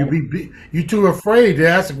 you're too afraid to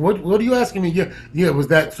ask. What are you asking me? Yeah, was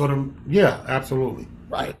that sort of, absolutely.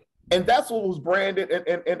 Right. And that's what was branded,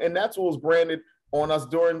 and that's what was branded on us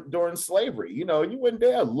during slavery. You wouldn't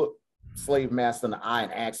dare look slave master in the eye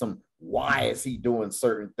and ask him, why is he doing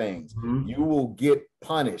certain things? You will get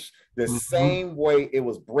punished the same way it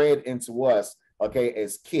was bred into us, okay,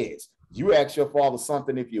 as kids. You ask your father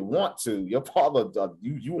something if you want to. Your father,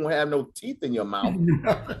 you won't have no teeth in your mouth.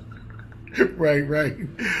 Right.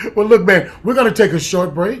 Well, look, man, we're going to take a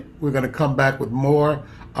short break. We're going to come back with more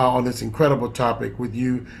on this incredible topic with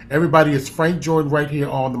you. Everybody, it's Frank Jordan right here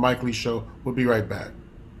on The Mike Lee Show. We'll be right back.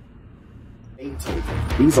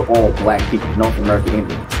 These are all black people, North American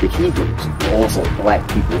Indians. The Hebrews are also black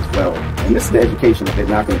people as well. And this is the education that they're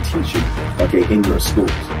not going to teach you, okay, in your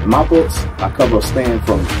schools. In my books, I cover a span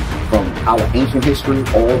from our ancient history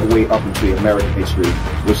all the way up into the American history,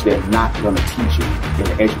 which they're not going to teach you in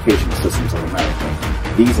the education systems of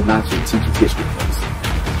America. These are not your teacher's history books.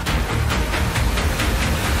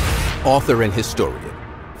 Author and historian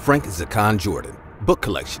Frank Zaaqan Jordan book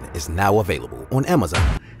collection is now available on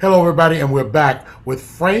Amazon. Hello, everybody, and we're back with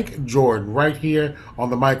Frank Jordan right here on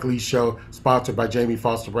The Mike Lee Show, sponsored by Jamie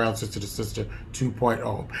Foster Brown, Sister to Sister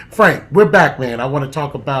 2.0. Frank, we're back, man. I want to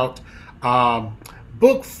talk about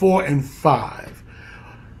book 4 and 5.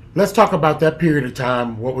 Let's talk about that period of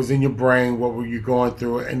time. What was in your brain? What were you going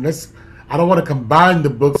through? And I don't want to combine the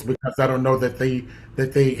books because I don't know that they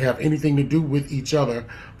have anything to do with each other.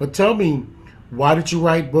 But tell me, why did you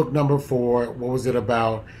write book number 4? What was it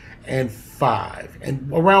about? And 5,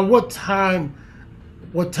 and around what time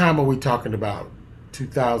are we talking about?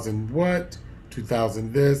 2000 what?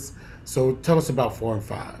 2000 this? So tell us about 4 and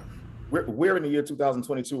 5. We're in the year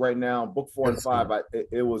 2022 right now. Book 4 and 5.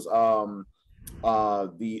 It was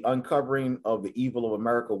the uncovering of the evil of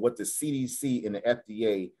America, what the CDC and the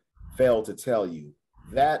FDA failed to tell you.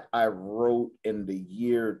 That I wrote in the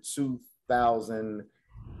year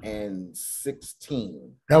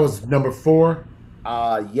 2016. That was number 4.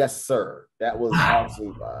 Yes, sir. That was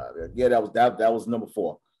actually that was number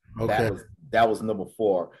 4. Okay. That was number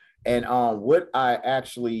 4. And what I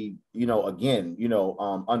actually,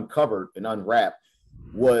 uncovered and unwrapped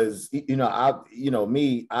was, I've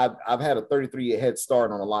had a 33-year head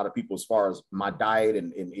start on a lot of people as far as my diet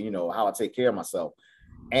and how I take care of myself.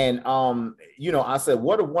 And I said,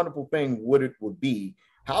 what a wonderful thing would be.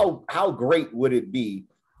 How great would it be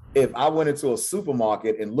if I went into a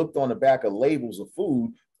supermarket and looked on the back of labels of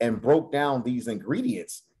food and broke down these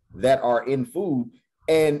ingredients that are in food.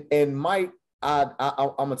 And Mike, I'm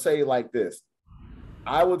gonna tell you like this.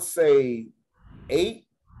 I would say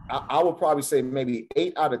I would probably say maybe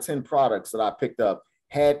 8 out of 10 products that I picked up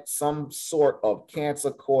had some sort of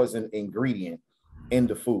cancer causing ingredient in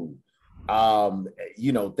the food.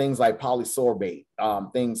 Things like polysorbate,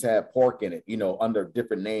 things have pork in it, under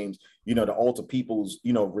different names, to alter people's,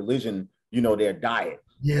 religion, their diet.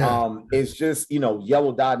 Yeah. It's just,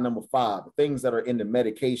 yellow dye number 5, the things that are in the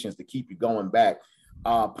medications to keep you going back.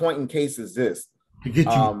 Point in case is this. To get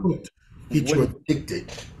you hooked, get you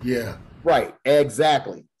addicted. Yeah. Right.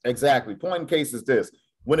 Exactly. Point in case is this.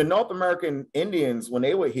 When the North American Indians, when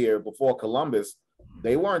they were here before Columbus,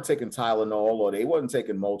 they weren't taking Tylenol or they weren't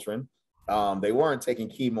taking Motrin. They weren't taking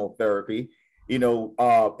chemotherapy.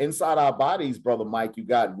 Inside our bodies, Brother Mike, you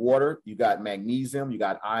got water, you got magnesium, you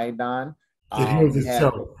got iodine.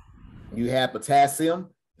 You have potassium.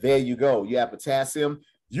 There you go. You have potassium.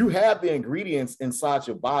 You have the ingredients inside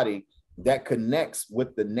your body that connects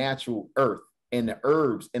with the natural earth and the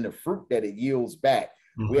herbs and the fruit that it yields back.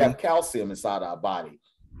 We have calcium inside our body.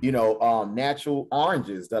 Natural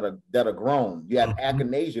oranges that are grown. You have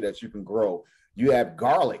echinacea that you can grow. You have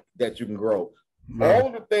garlic that you can grow. All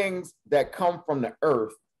of the things that come from the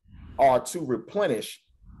earth are to replenish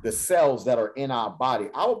the cells that are in our body.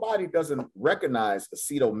 Our body doesn't recognize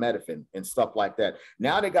acetaminophen and stuff like that.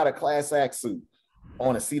 Now they got a class act suit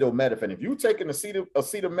on acetaminophen. If you're taking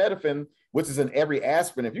acetaminophen, which is in every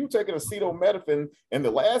aspirin, if you're taking acetaminophen in the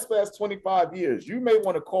last 25 years, you may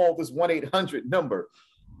want to call this 1-800 number.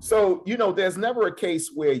 So, there's never a case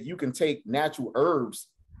where you can take natural herbs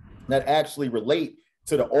that actually relate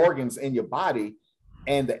to the organs in your body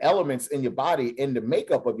and the elements in your body and the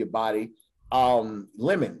makeup of your body.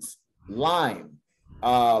 Lemons, lime,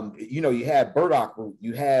 you have burdock root,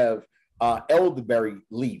 you have elderberry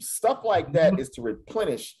leaves, stuff like that is to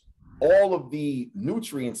replenish all of the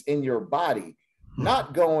nutrients in your body,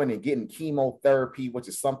 not going and getting chemotherapy, which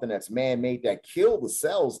is something that's man-made that kill the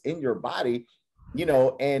cells in your body,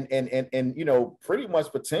 and pretty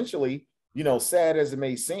much potentially, sad as it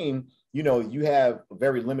may seem, you have a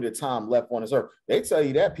very limited time left on this earth. They tell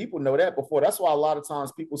you that. People know that before. That's why a lot of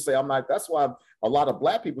times people say, that's why a lot of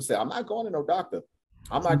Black people say, I'm not going to no doctor.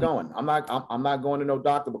 I'm not going to no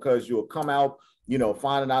doctor, because you'll come out,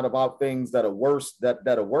 finding out about things that are worse, that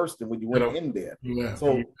are worse than when you went in there. Yeah.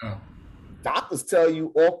 So doctors tell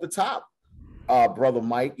you off the top, Brother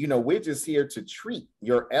Mike, we're just here to treat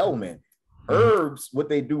your ailment. Herbs, what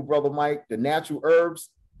they do, Brother Mike, the natural herbs,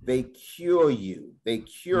 they cure you.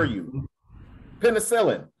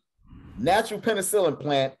 Penicillin, natural penicillin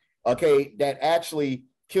plant, that actually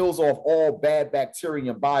kills off all bad bacteria in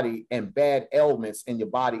your body and bad ailments in your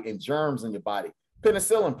body and germs in your body.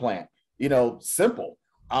 Penicillin plant, simple.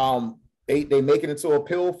 They make it into a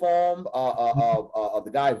pill form.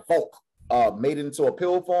 The guy Volk made it into a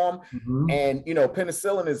pill form. And,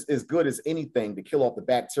 penicillin is good as anything to kill off the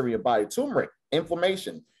bacteria in your body. Turmeric,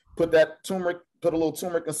 inflammation. Put a little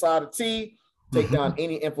turmeric inside of tea, take down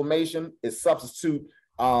any inflammation. It substitute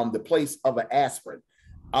the place of an aspirin.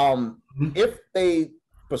 If they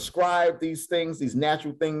prescribe these things, these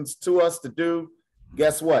natural things to us to do,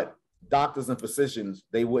 guess what? Doctors and physicians,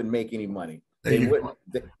 they wouldn't make any money. They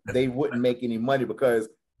wouldn't make any money, because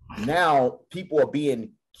now people are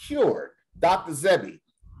being cured. Dr. Zebi,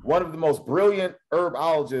 one of the most brilliant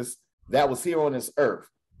herbologists that was here on this earth,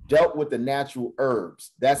 dealt with the natural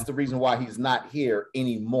herbs. That's the reason why he's not here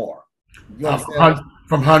anymore.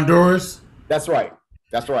 From Honduras? That's right.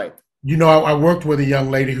 I worked with a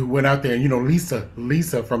young lady who went out there, and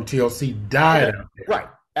Lisa from TLC died out there. Right.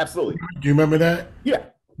 Absolutely. Do you remember that? Yeah.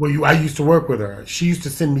 Well, I used to work with her. She used to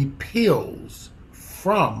send me pills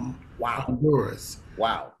from Honduras.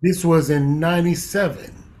 Wow. This was in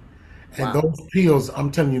 97. And those pills,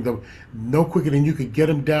 I'm telling you, no quicker than you could get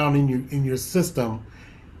them down in your system,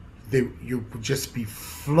 you would just be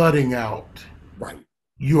flooding out. Right.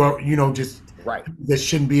 You are, just right. That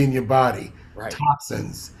shouldn't be in your body. Right.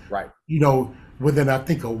 Toxins. Right. Within I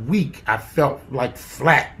think a week, I felt like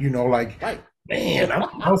flat. Right. Man, I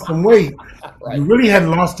lost some weight. Right. You really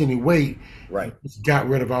hadn't lost any weight. Right. You just got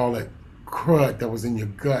rid of all that crud that was in your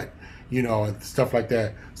gut, and stuff like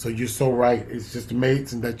that. So you're so right. It's just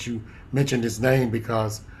amazing that you mentioned his name,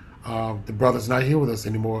 because the brother's not here with us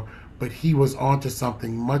anymore, but he was onto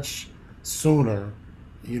something much sooner,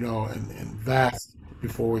 and vast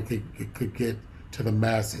before it could get to the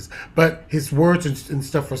masses. But his words and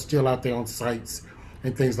stuff are still out there on sites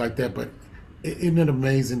and things like that. But isn't it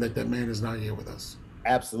amazing that man is not here with us?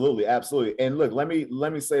 Absolutely. And look, let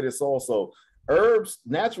me say this also.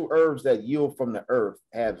 Natural herbs that yield from the earth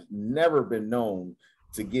have never been known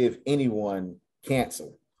to give anyone cancer.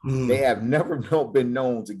 They have never been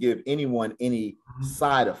known to give anyone any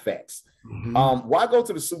side effects. Why go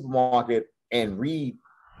to the supermarket and read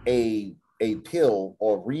a pill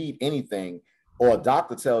or read anything, or a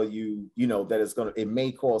doctor tell you, that it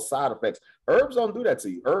may cause side effects? Herbs don't do that to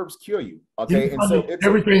you. Herbs cure you. Okay. And so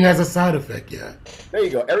everything has a side effect. Yeah. There you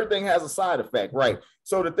go. Everything has a side effect, right?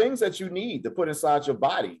 So the things that you need to put inside your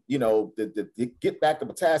body, to get back the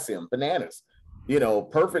potassium, bananas,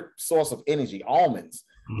 perfect source of energy, almonds,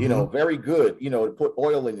 very good, to put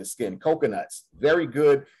oil in your skin, coconuts, very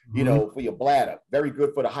good, for your bladder, very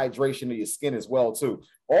good for the hydration of your skin as well, too.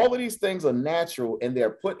 All of these things are natural, and they're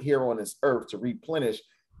put here on this earth to replenish.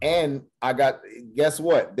 And guess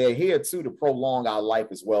what? They're here too to prolong our life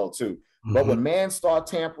as well, too. But when man start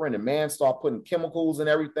tampering and man start putting chemicals and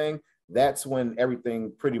everything, that's when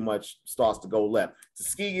everything pretty much starts to go left.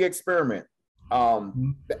 Tuskegee experiment,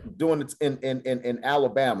 doing it in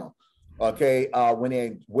Alabama, okay,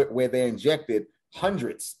 where they injected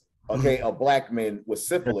hundreds, of black men with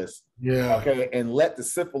syphilis, okay, and let the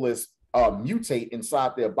syphilis mutate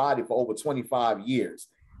inside their body for over 25 years.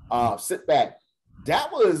 Sit back.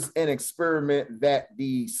 That was an experiment that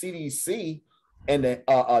the CDC and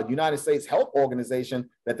the United States Health Organization,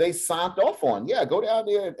 that they signed off on. Yeah, go down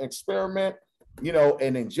there and experiment,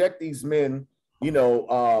 and inject these men,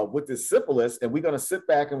 with this syphilis, and we're going to sit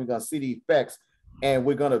back and we're going to see the effects, and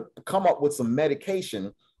we're going to come up with some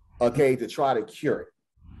medication, okay, to try to cure it.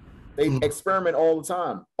 They experiment all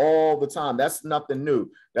the time. That's nothing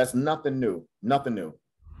new. Nothing new.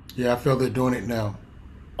 Yeah, I feel they're doing it now.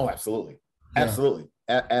 Oh, absolutely. Yeah.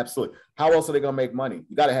 Absolutely. How else are they going to make money?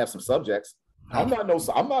 You got to have some subjects. I'm not no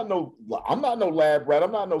lab rat.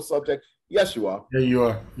 I'm not no subject. Yes, you are. Yeah, you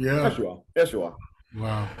are. Yeah. Yes, you are.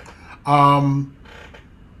 Wow.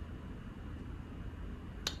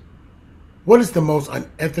 What is the most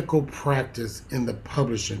unethical practice in the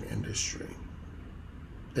publishing industry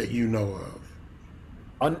that you know of?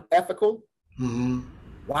 Unethical?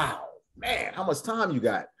 Wow, man, how much time you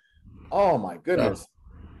got? Oh my goodness.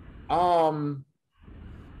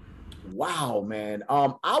 Wow, man.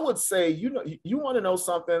 I would say, you want to know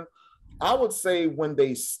something? I would say when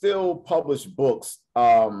they still publish books,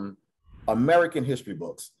 American history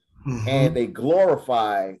books, and they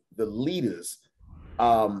glorify the leaders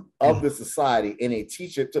of the society, and they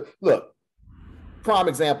teach it to look. Prime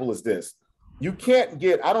example is this. You can't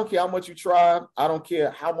get, I don't care how much you try, I don't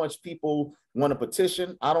care how much people want to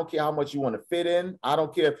petition, I don't care how much you want to fit in, I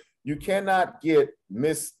don't care. You cannot get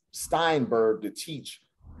Miss Steinberg to teach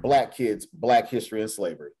Black kids Black history and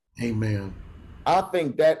slavery. Amen. I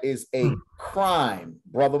think that is a crime,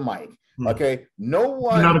 Brother Mike. Okay. No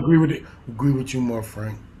one I not agree with you more,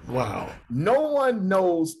 Frank. Wow. No one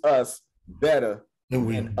knows us better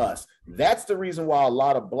than us. That's the reason why a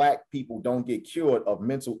lot of Black people don't get cured of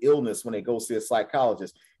mental illness when they go see a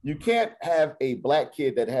psychologist. You can't have a Black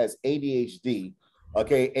kid that has ADHD,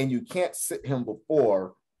 okay, and you can't sit him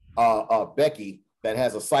before Becky that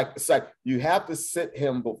has a psych. You have to sit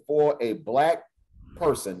him before a Black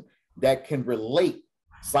person that can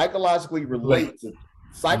psychologically relate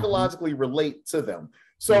to them.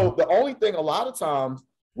 So the only thing, a lot of times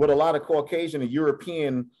with a lot of Caucasian and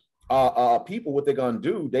European people, what they're going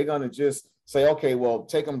to do, they're going to just say, okay, well,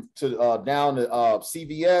 take them to down to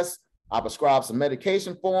CVS. I prescribe some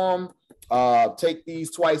medication for them. Take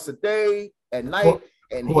these twice a day at night.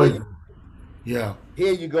 And here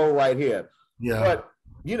you go right here. Yeah. But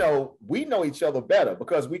we know each other better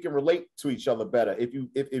because we can relate to each other better. If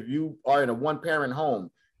you are in a one-parent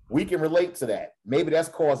home, we can relate to that. Maybe that's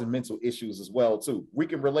causing mental issues as well too. We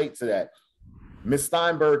can relate to that. Miss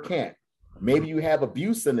Steinberg can't. Maybe you have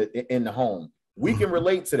abuse in the home. We can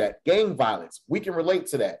relate to that. Gang violence. We can relate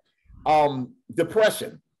to that.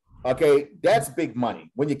 Depression. Okay, that's big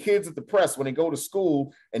money. When your kids are depressed, when they go to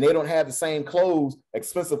school and they don't have the same clothes,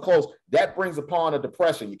 expensive clothes, that brings upon a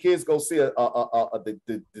depression. Your kids go see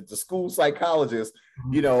the school psychologist,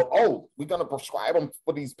 oh, we're going to prescribe them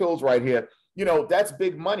for these pills right here. That's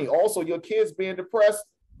big money. Also, your kids being depressed,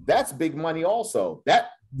 that's big money also. That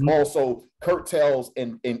also curtails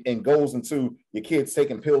and goes into your kids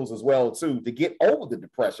taking pills as well, too, to get over the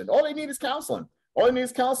depression. All they need is counseling.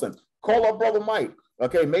 Call up Brother Mike.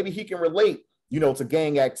 Okay, maybe he can relate, to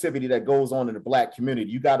gang activity that goes on in the Black community.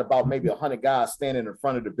 You got about maybe 100 guys standing in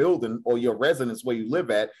front of the building or your residence where you live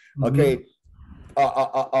at. Okay,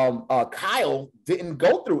 Kyle didn't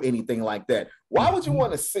go through anything like that. Why would you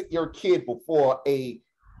want to sit your kid before a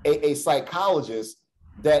psychologist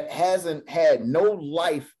that hasn't had no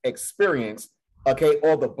life experience, okay,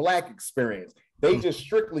 or the Black experience? They just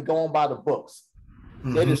strictly going by the books.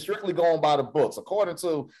 They're just strictly going by the books. According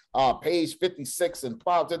to page 56 and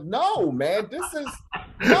Proverbs. No, man, this is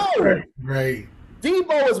no. Right.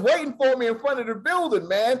 Debo is waiting for me in front of the building,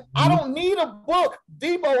 man. I don't need a book.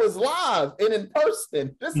 Debo is live and in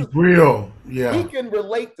person. This is real. Yeah. We can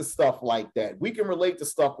relate to stuff like that. We can relate to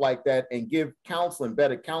stuff like that and give counseling,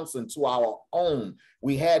 better counseling to our own.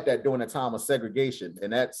 We had that during the time of segregation,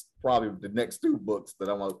 and that's probably the next 2 books that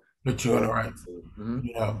I'm going to put you on. Right.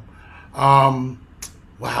 Yeah.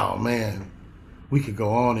 Wow, man. We could go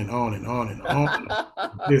on and on and on and on.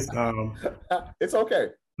 It's okay.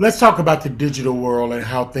 Let's talk about the digital world and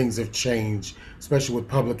how things have changed, especially with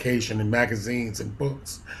publication and magazines and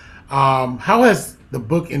books. How has the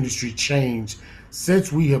book industry changed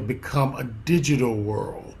since we have become a digital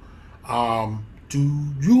world? Do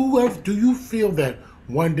you feel that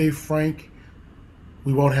one day, Frank,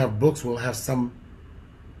 we won't have books, we'll have some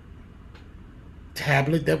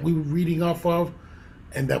tablet that we were reading off of,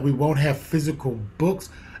 and that we won't have physical books?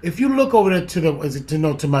 If you look over there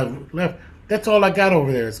to my left, that's all I got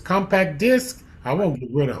over there. It's compact disc. I won't get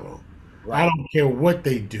rid of them. Right. I don't care what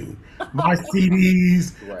they do. My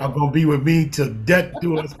CDs are going to be with me till death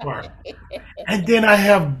do us part. And then I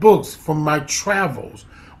have books from my travels.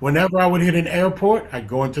 Whenever I would hit an airport, I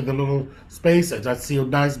go into the little space as I see a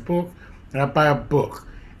nice book, and I buy a book.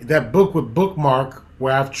 That book would bookmark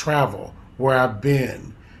where I've traveled, where I've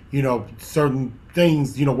been, certain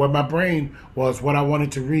things, where my brain was, what I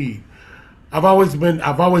wanted to read. I've always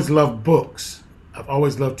loved books. I've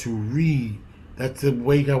always loved to read. That's the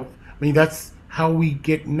way, that's how we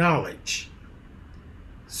get knowledge.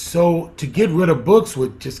 So to get rid of books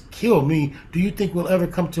would just kill me. Do you think we'll ever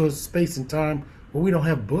come to a space and time where we don't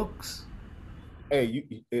have books? Hey,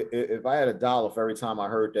 if I had $1 for every time I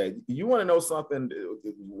heard that, you want to know something?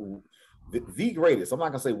 The greatest, I'm not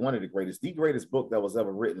going to say one of the greatest book that was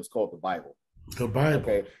ever written is called the Bible. The Bible.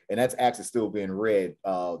 Okay. And that's actually still being read,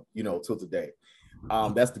 till today.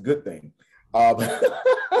 That's the good thing.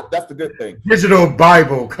 That's the good thing. Digital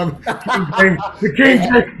Bible.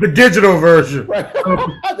 The digital version. Right.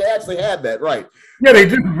 They actually had that, right. Yeah, they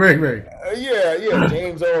do. Right. Yeah.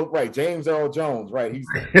 James Earl Jones, right. He's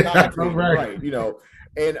right.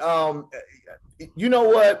 And you know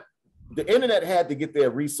what? The internet had to get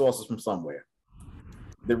their resources from somewhere.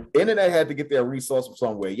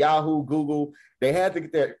 Yahoo, Google, they had to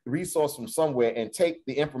get their resource from somewhere and take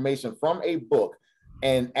the information from a book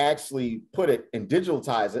and actually put it and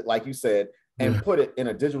digitize it, like you said, and put it in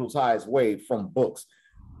a digitalized way from books.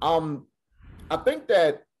 I think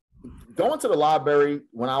that going to the library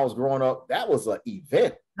when I was growing up, that was an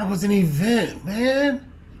event. That was an event,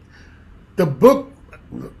 man. The book,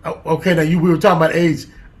 okay, now we were talking about age.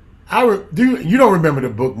 You don't remember the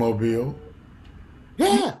bookmobile?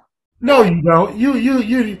 Yeah. No, you don't.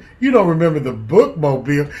 You don't remember the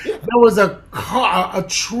bookmobile. Yeah. There was a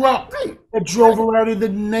truck that drove around in the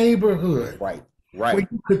neighborhood. Right. Where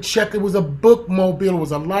you could check. It was a bookmobile. It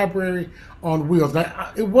was a library on wheels.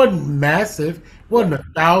 Now, it wasn't massive. It wasn't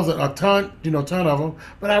a ton of them.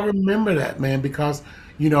 But I remember that, man, because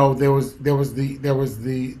there was the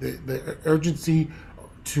urgency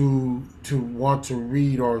to want to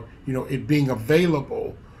read, or it being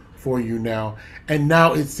available for you now. And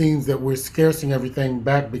now it seems that we're scarcing everything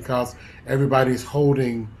back because everybody's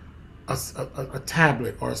holding a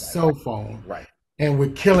tablet or a cell phone. Right. And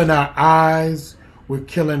we're killing our eyes, we're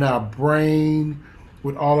killing our brain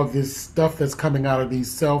with all of this stuff that's coming out of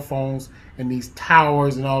these cell phones and these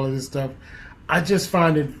towers and all of this stuff. I just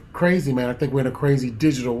find it crazy, man. I think we're in a crazy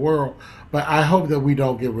digital world, but I hope that we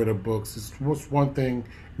don't get rid of books. It's one thing,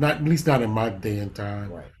 at least not in my day and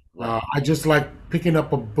time. Right. I just like picking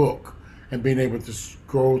up a book and being able to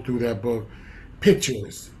scroll through that book,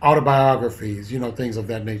 pictures, autobiographies, things of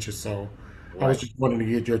that nature. So I was just wanting to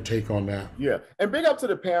get your take on that. Yeah, and big up to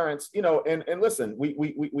the parents, and listen,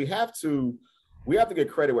 we have to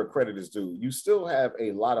get credit where credit is due. You still have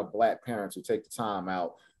a lot of Black parents who take the time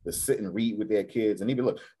out to sit and read with their kids. And even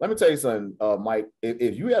look, let me tell you something, Mike,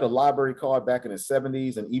 if you had a library card back in the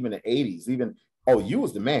 70s and even the 80s, you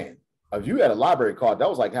was the man. If you had a library card, that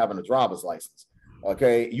was like having a driver's license.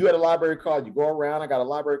 Okay, you had a library card, you go around, I got a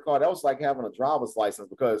library card. That was like having a driver's license,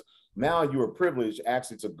 because now you are privileged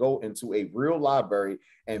actually to go into a real library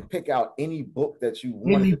and pick out any book that you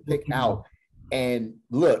wanted to pick out. And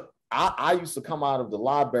look, I used to come out of the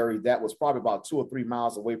library that was probably about 2 or 3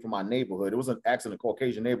 miles away from my neighborhood. It was actually a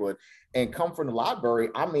Caucasian neighborhood, and come from the library,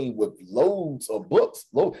 with loads of books.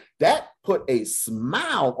 That put a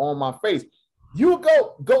smile on my face. You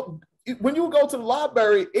go. When you go to the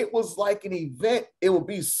library, it was like an event. It would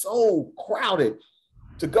be so crowded.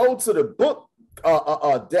 To go to the book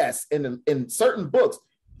desk in certain books.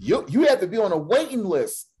 You have to be on a waiting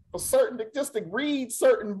list for certain just to read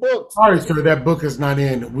certain books. Sorry, sir, that book is not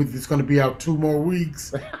in. It's going to be out 2 more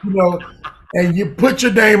weeks. And you put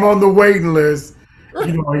your name on the waiting list.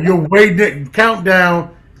 You're waiting,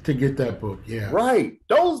 countdown to get that book. Yeah, right.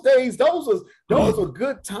 Those days, those were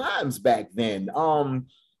good times back then.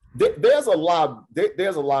 There's a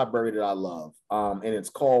library that I love, and it's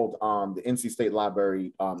called the NC State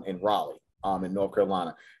Library in Raleigh, in North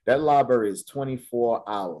Carolina. That library is 24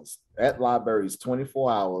 hours. That library is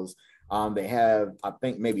 24 hours. They have, I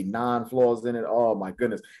think, maybe 9 floors in it. Oh my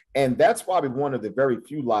goodness! And that's probably one of the very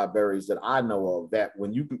few libraries that I know of that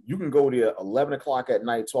when you can go there 11 o'clock at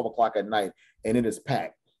night, 12 o'clock at night, and it is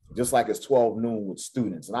packed, just like it's 12 noon with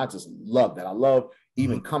students. And I just love that. I love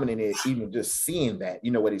even coming in there, even just seeing that,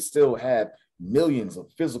 where they still have millions of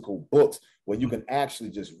physical books where you can actually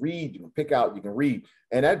just read, you can pick out, you can read.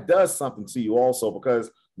 And that does something to you also, because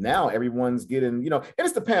now everyone's getting, and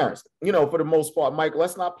it's the parents, for the most part, Mike,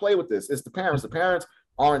 let's not play with this. It's the parents. The parents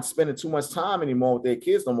aren't spending too much time anymore with their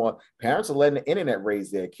kids no more. Parents are letting the internet raise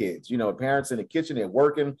their kids. Parents in the kitchen, they're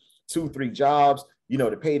working 2-3 jobs,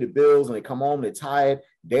 to pay the bills, and they come home, they're tired.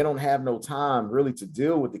 They don't have no time really to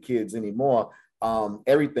deal with the kids anymore.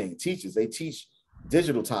 Everything teaches. They teach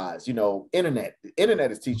digital ties, internet. The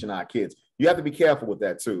internet is teaching our kids. You have to be careful with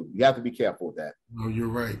that too. You have to be careful with that. No, you're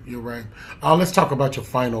right. You're right. Let's talk about your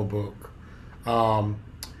final book.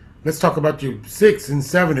 Let's talk about your 6 and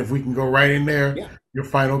 7, if we can go right in there. Yeah. Your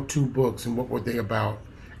final 2 books, and what were they about,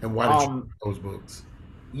 and why did you write those books?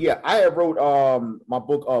 Yeah, I have wrote my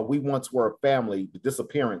book, We Once Were a Family, The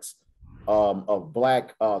Disappearance of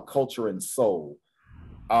Black Culture and Soul.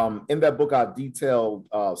 In that book, I detailed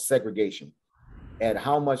segregation and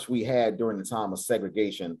how much we had during the time of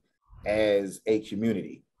segregation as a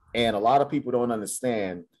community. And a lot of people don't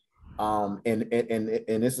understand, and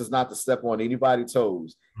this is not to step on anybody's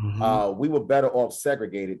toes, we were better off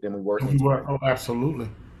segregated than we were. Oh, absolutely.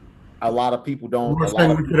 A lot of people don't.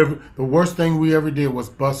 The worst thing we ever did was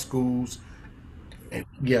bus schools. And,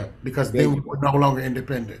 because then we were no longer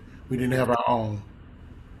independent. We didn't have our own.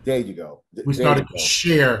 There you go. We started to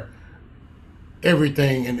share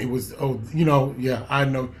everything, and it was, I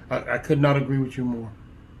know. I could not agree with you more.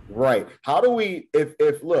 Right. How do we,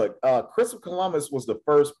 look, Christopher Columbus was the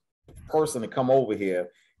first person to come over here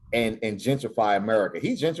and gentrify America.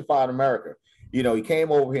 He gentrified America. He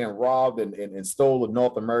came over here and robbed and stole the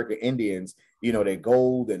North American Indians, their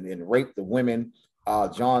gold and raped the women.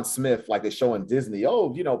 John Smith, like they show in Disney.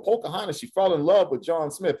 Pocahontas, she fell in love with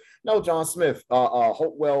John Smith. No, John Smith,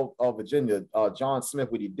 Hopewell, Virginia. John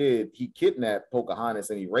Smith, what he did, he kidnapped Pocahontas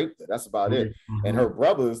and he raped her. That's about it. And her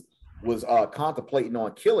brothers was contemplating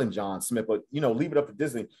on killing John Smith, but leave it up to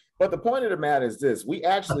Disney. But the point of the matter is this: we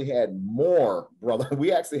actually had more, brother.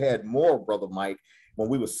 We actually had more, brother Mike, when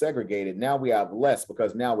we were segregated. Now we have less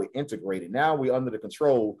because now we're integrated. Now we're under the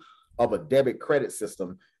control of a debit credit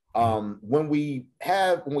system. When we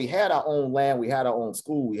had our own land, we had our own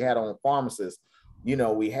school, we had our own pharmacists,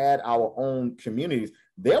 we had our own communities.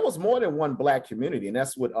 There was more than one Black community, and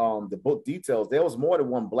that's what the book details. There was more than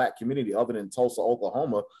one Black community other than Tulsa,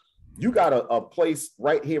 Oklahoma. You got a place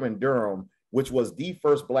right here in Durham, which was the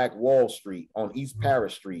first Black Wall Street on East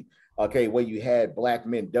Paris Street, where you had Black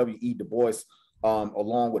men, W.E. Du Bois,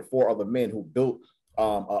 along with 4 other men who built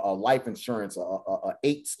a life insurance, a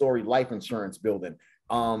 8-story life insurance building.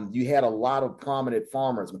 You had a lot of prominent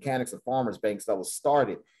farmers, Mechanics and Farmers Banks that was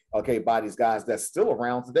started, by these guys that's still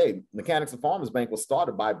around today. Mechanics and Farmers Bank was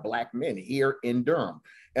started by Black men here in Durham.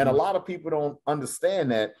 And a lot of people don't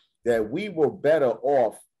understand that we were better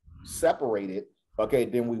off separated,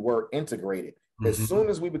 than we were integrated. As soon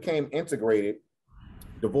as we became integrated,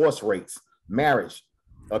 divorce rates, marriage,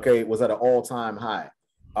 was at an all-time high.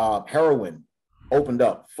 Heroin opened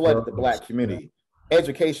up, flooded the Black community.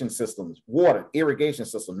 Education systems, water, irrigation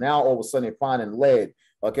system. Now all of a sudden they're finding lead,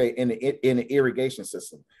 in the irrigation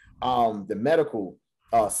system. The medical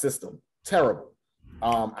system, terrible.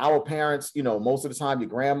 Our parents, most of the time, your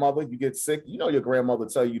grandmother, you get sick, your grandmother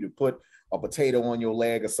tell you to put a potato on your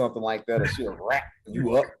leg or something like that, or she'll wrap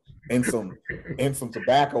you up in some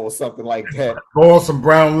tobacco or something like that. Boil some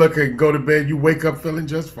brown liquor and go to bed. You wake up feeling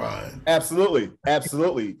just fine. Absolutely.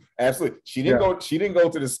 She didn't go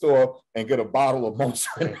to the store and get a bottle of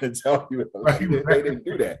Motrin and tell you they didn't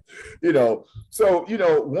do that. So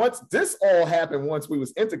once this all happened, once we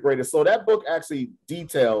was integrated. So that book actually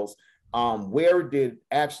details where did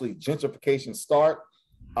actually gentrification start,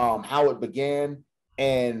 how it began,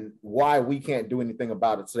 and why we can't do anything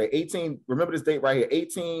about it today. Remember this date right here,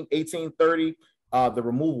 1830, the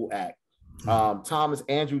Removal Act. Thomas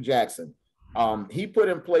Andrew Jackson, He put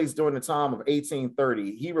in place during the time of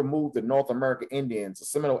 1830, he removed the North American Indians, the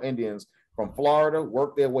Seminole Indians from Florida,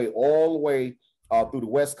 worked their way all the way through the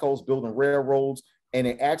West Coast, building railroads, and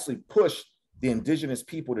it actually pushed the indigenous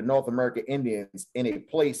people, the North American Indians, in a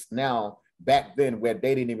place now back then where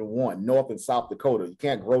they didn't even want, North and South Dakota. You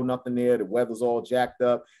can't grow nothing there. The weather's all jacked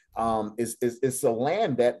up. It's a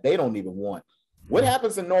land that they don't even want. What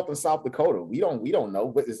happens in North and South Dakota? We don't know.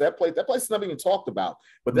 But is that place is not even talked about.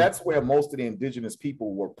 But that's where most of the indigenous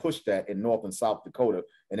people were pushed at, in North and South Dakota,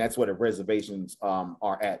 and that's where the reservations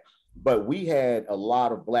are at. But we had a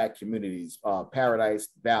lot of Black communities, Paradise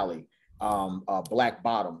Valley, Black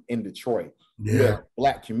Bottom in Detroit. Yeah,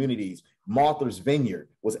 Black communities. Martha's Vineyard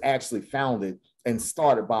was actually founded and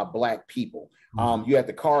started by Black people. You had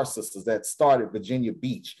the Carr sisters that started Virginia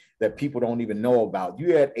Beach that people don't even know about.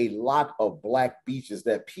 You had a lot of Black beaches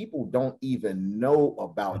that people don't even know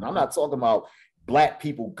about. And I'm not talking about Black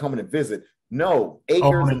people coming to visit. No,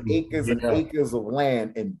 acres and acres and acres of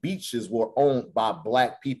land and beaches were owned by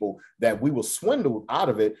Black people that we were swindled out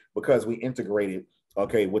of it because we integrated,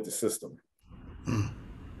 with the system.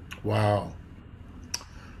 Wow.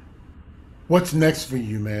 What's next for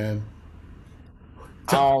you, man?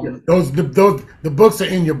 The books are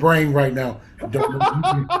in your brain right now,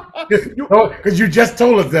 because you just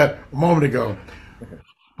told us that a moment ago.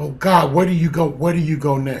 Oh God, where do you go? Where do you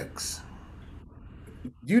go next?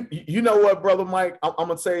 You know what, brother Mike? I'm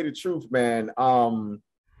gonna tell you the truth, man. The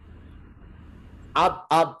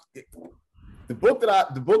book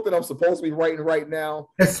that I'm supposed to be writing right now,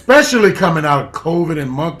 especially coming out of COVID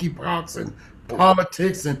and monkeypox and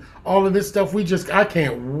politics and all of this stuff, I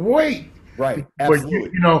can't wait. Right,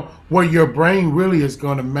 absolutely. Where your brain really is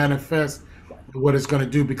going to manifest what it's going to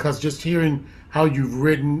do, because just hearing how you've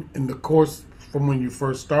written in the course from when you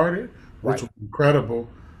first started, which was incredible,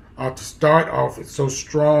 to start off it's so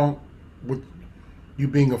strong with you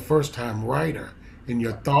being a first-time writer and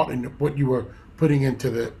your thought and what you were putting into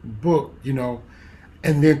the book,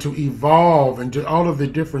 and then to evolve and to all of the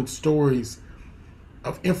different stories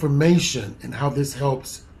of information and how this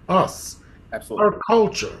helps us, our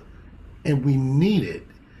culture. And we need it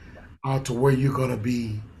to where you're going to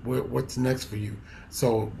be, what's next for you.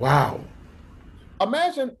 So, wow.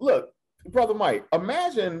 Imagine, look, Brother Mike,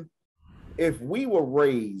 imagine if we were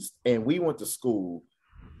raised and we went to school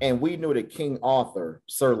and we knew that King Arthur,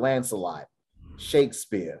 Sir Lancelot,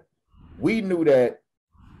 Shakespeare, we knew that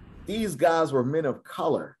these guys were men of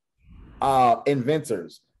color,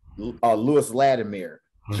 inventors, Louis Latimer,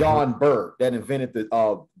 John Burr, that invented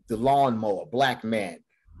the lawnmower, Black man.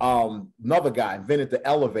 Another guy invented the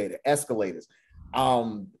elevator, escalators.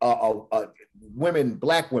 Black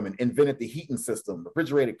women invented the heating system,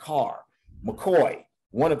 refrigerated car. McCoy,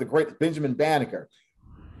 one of the great, Benjamin Banneker.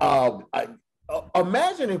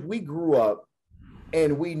 Imagine if we grew up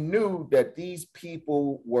and we knew that these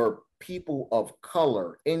people were people of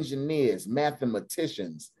color, engineers,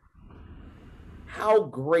 mathematicians. How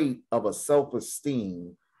great of a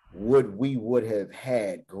self-esteem would have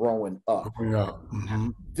had growing up.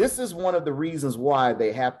 This is one of the reasons why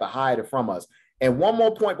they have to hide it from us. And one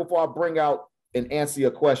more point before I bring out and answer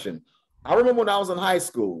your question. I remember when I was in high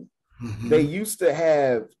school, they used to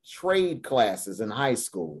have trade classes in high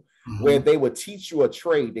school where they would teach you a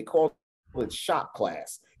trade. They called it shop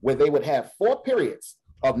class, where they would have 4 periods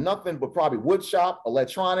of nothing but probably wood shop,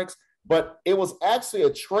 electronics, but it was actually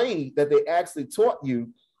a trade that they actually taught you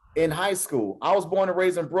in high school. I was born and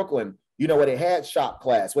raised in Brooklyn, where they had shop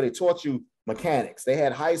class, where they taught you mechanics. They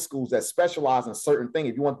had high schools that specialized in certain things.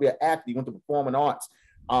 If you want to be an actor, you went to performing arts,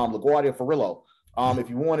 LaGuardia Farillo. If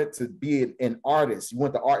you wanted to be an artist, you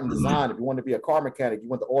went to art and design. If you wanted to be a car mechanic, you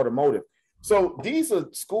went to automotive. So these are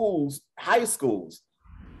schools, high schools.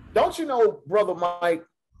 Don't you know, Brother Mike,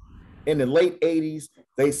 in the late 80s,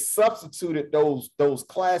 they substituted those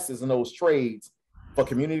classes and those trades for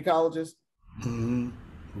community colleges?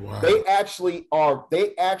 Wow. They actually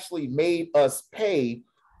made us pay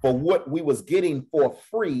for what we was getting for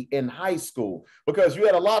free in high school, because you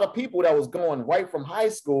had a lot of people that was going right from high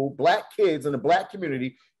school, Black kids in the Black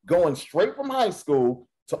community going straight from high school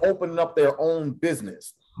to opening up their own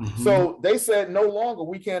business. So they said, no longer,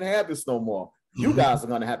 we can't have this no more. You guys are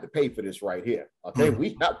going to have to pay for this right here. Okay,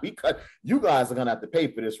 you guys are going to have to pay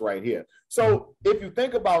for this right here. So if you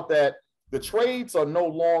think about that, the trades are no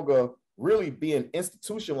longer really being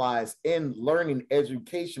institutionalized in learning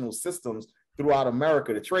educational systems throughout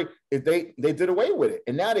America. The trade, they did away with it.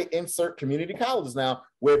 And now they insert community colleges now,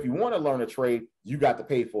 where if you want to learn a trade, you got to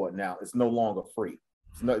pay for it now. It's no longer free.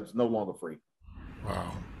 It's no longer free.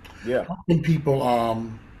 Wow. Yeah. How can people,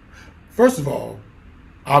 first of all,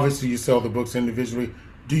 obviously you sell the books individually.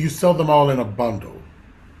 Do you sell them all in a bundle?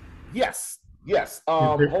 Yes. Yes.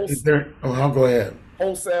 I'll go ahead.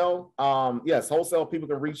 Wholesale. Yes, wholesale. People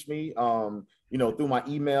can reach me, through my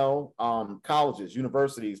email. Colleges,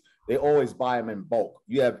 universities, they always buy them in bulk.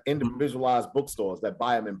 You have individualized bookstores that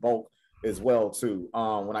buy them in bulk as well too.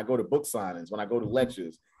 When I go to book signings, when I go to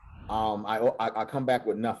lectures, I come back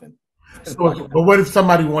with nothing. So, but what if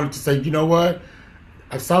somebody wanted to say, you know what?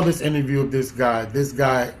 I saw this interview of this guy. This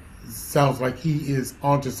guy sounds like he is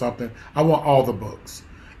onto something. I want all the books.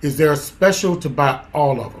 Is there a special to buy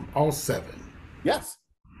all of them, all 7? Yes.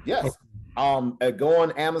 Yes. Okay. Go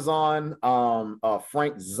on Amazon,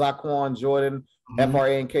 Frank Zaaqan Jordan,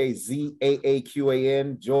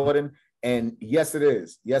 FrankZaaqan Jordan. And yes, it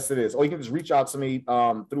is. Yes, it is. Or you can just reach out to me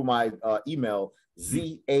through my email,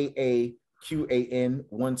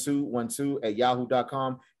 ZAAQAN1212 at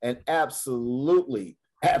yahoo.com. And absolutely,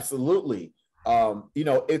 it's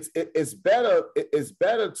better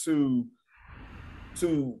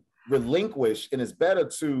to relinquish, and it's better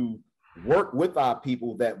to work with our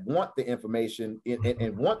people that want the information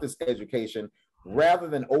and want this education, rather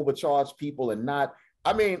than overcharge people and not.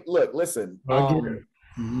 I mean, look, listen.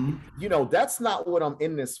 That's not what I'm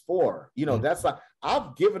in this for. That's not.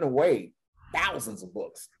 I've given away thousands of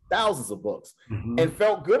books, and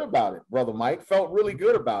felt good about it, Brother Mike. Felt really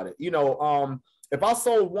good about it. If I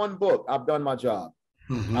sold one book, I've done my job.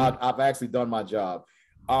 I've actually done my job.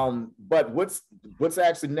 But what's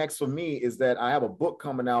actually next for me is that I have a book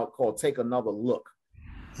coming out called Take Another Look.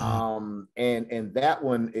 And that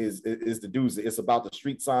one is the doozy. It's about the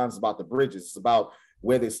street signs, about the bridges. It's about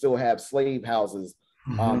where they still have slave houses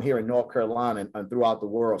here in North Carolina and throughout the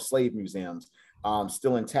world, slave museums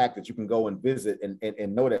still intact that you can go and visit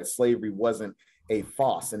and know that slavery wasn't a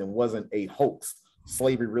farce and it wasn't a hoax.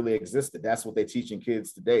 Slavery really existed. That's what they're teaching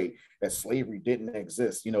kids today, that slavery didn't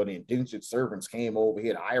exist. The indentured servants came over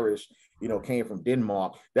here. The Irish, came from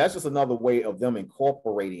Denmark. That's just another way of them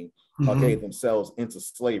incorporating, themselves into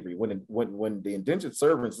slavery. When the indentured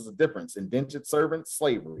servants, is a difference. Indentured servants,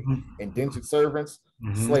 slavery. Indentured servants,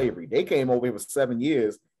 slavery. They came over here for 7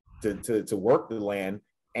 years to work the land.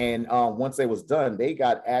 And once they was done, they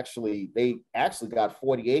actually got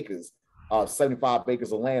 40 acres, 75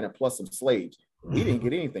 acres of land, and plus some slaves. We didn't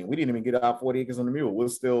get anything. We didn't even get our 40 acres on the mule. We're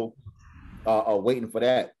still waiting for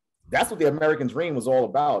that. That's what the American dream was all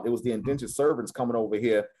about. It was the indentured servants coming over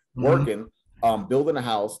here, working, building a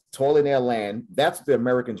house, toiling their land. That's what the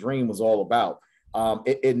American dream was all about.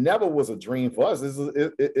 It never was a dream for us.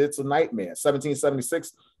 It's a nightmare.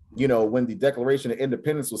 1776, when the Declaration of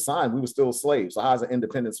Independence was signed, we were still slaves. So how's it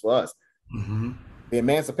independence for us? The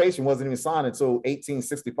Emancipation wasn't even signed until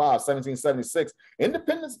 1865, 1776.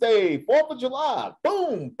 Independence Day, 4th of July,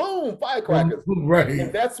 boom, boom, firecrackers. Right.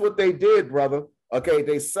 And that's what they did, brother. Okay,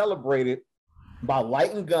 they celebrated by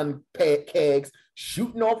lighting gun kegs,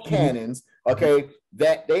 shooting off cannons, okay,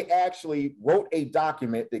 that they actually wrote a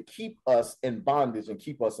document to keep us in bondage and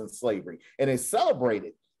keep us in slavery. And they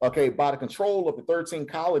celebrated, okay, by the control of the 13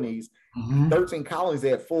 colonies. 13 colonies, they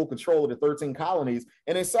had full control of the 13 colonies,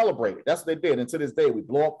 and they celebrated. That's what they did. And to this day, we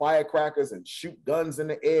blow up firecrackers and shoot guns in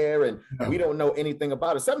the air, and we don't know anything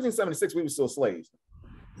about it. 1776, we were still slaves.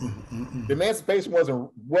 The Emancipation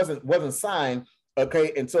wasn't signed,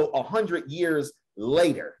 okay, until 100 years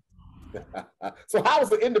later. So how was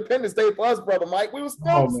the Independence Day for us, Brother Mike? We were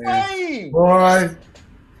still slaves.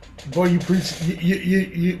 Boy, you preach,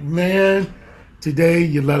 you man. Today,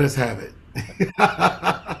 you let us have it.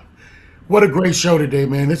 What a great show today,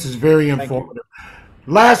 man. This is very informative.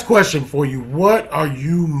 Last question for you. What are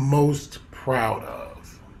you most proud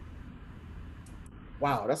of?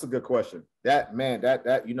 Wow, that's a good question. That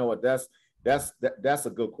you know what, that's a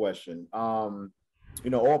good question. All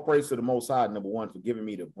praise to the Most High, number one, for giving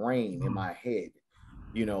me the brain in my head,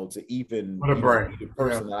 to even be the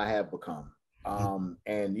person that I have become. And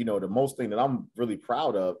the most thing that I'm really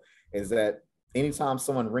proud of is that anytime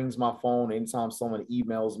someone rings my phone, anytime someone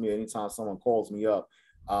emails me, anytime someone calls me up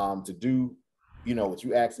to do, what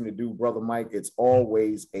you asked me to do, Brother Mike, it's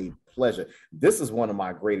always a pleasure. This is one of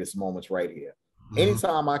my greatest moments right here.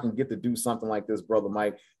 Anytime I can get to do something like this, Brother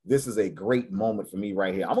Mike, this is a great moment for me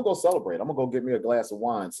right here. I'm gonna go celebrate. I'm gonna go get me a glass of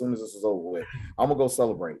wine as soon as this is over with. I'm gonna go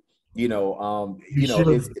celebrate.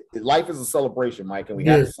 Life is a celebration, Mike, and we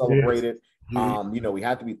have to celebrate it. We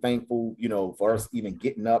have to be thankful, for us even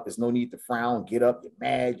getting up. There's no need to frown. Get up. You're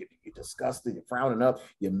mad. You're disgusted. You're frowning up.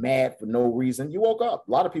 You're mad for no reason. You woke up.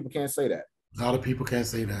 A lot of people can't say that. A lot of people can't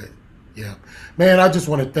say that. Yeah. Man, I just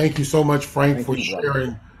want to thank you so much, Frank, for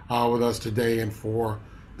sharing with us today, and for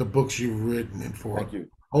the books you've written, and for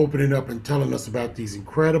opening up and telling us about these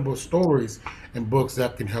incredible stories and books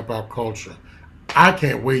that can help our culture. I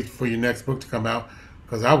can't wait for your next book to come out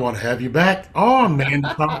because I want to have you back on, man,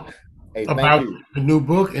 to talk Hey, about the new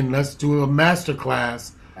book, and let's do a master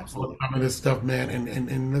class on absolutely. some of this stuff, man,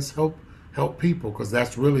 and let's help people, because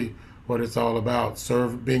that's really what it's all about,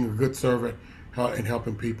 being a good servant and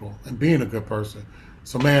helping people and being a good person.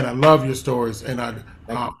 So, man, I love your stories, and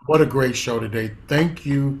what a great show today. Thank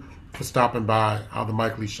you for stopping by the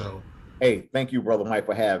Mike Lee Show. Hey, thank you, Brother Mike,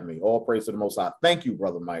 for having me. All praise to the Most High. Thank you,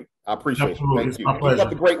 Brother Mike. I appreciate Absolutely. you. Thank It's you. my pleasure. Keep up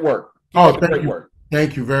the great work. Keep up the great work.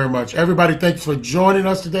 Thank you very much. Everybody, thanks for joining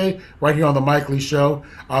us today right here on the Mike Lee Show,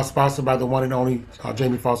 sponsored by the one and only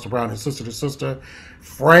Jamie Foster Brown and Sister to Sister,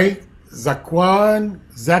 Frank Zaaqan,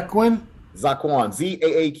 Zaaqan,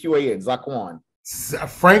 Z-A-A-Q-A-N, Zaaqan.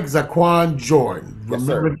 Frank Zaaqan Jordan. Yes,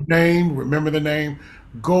 remember the name. Remember the name.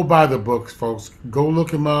 Go buy the books, folks. Go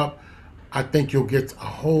look him up. I think you'll get a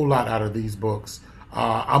whole lot out of these books.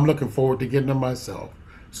 I'm looking forward to getting them myself.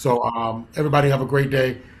 So everybody have a great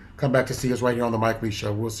day. Come back to see us right here on the Mike Lee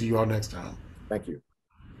Show. We'll see you all next time. Thank you.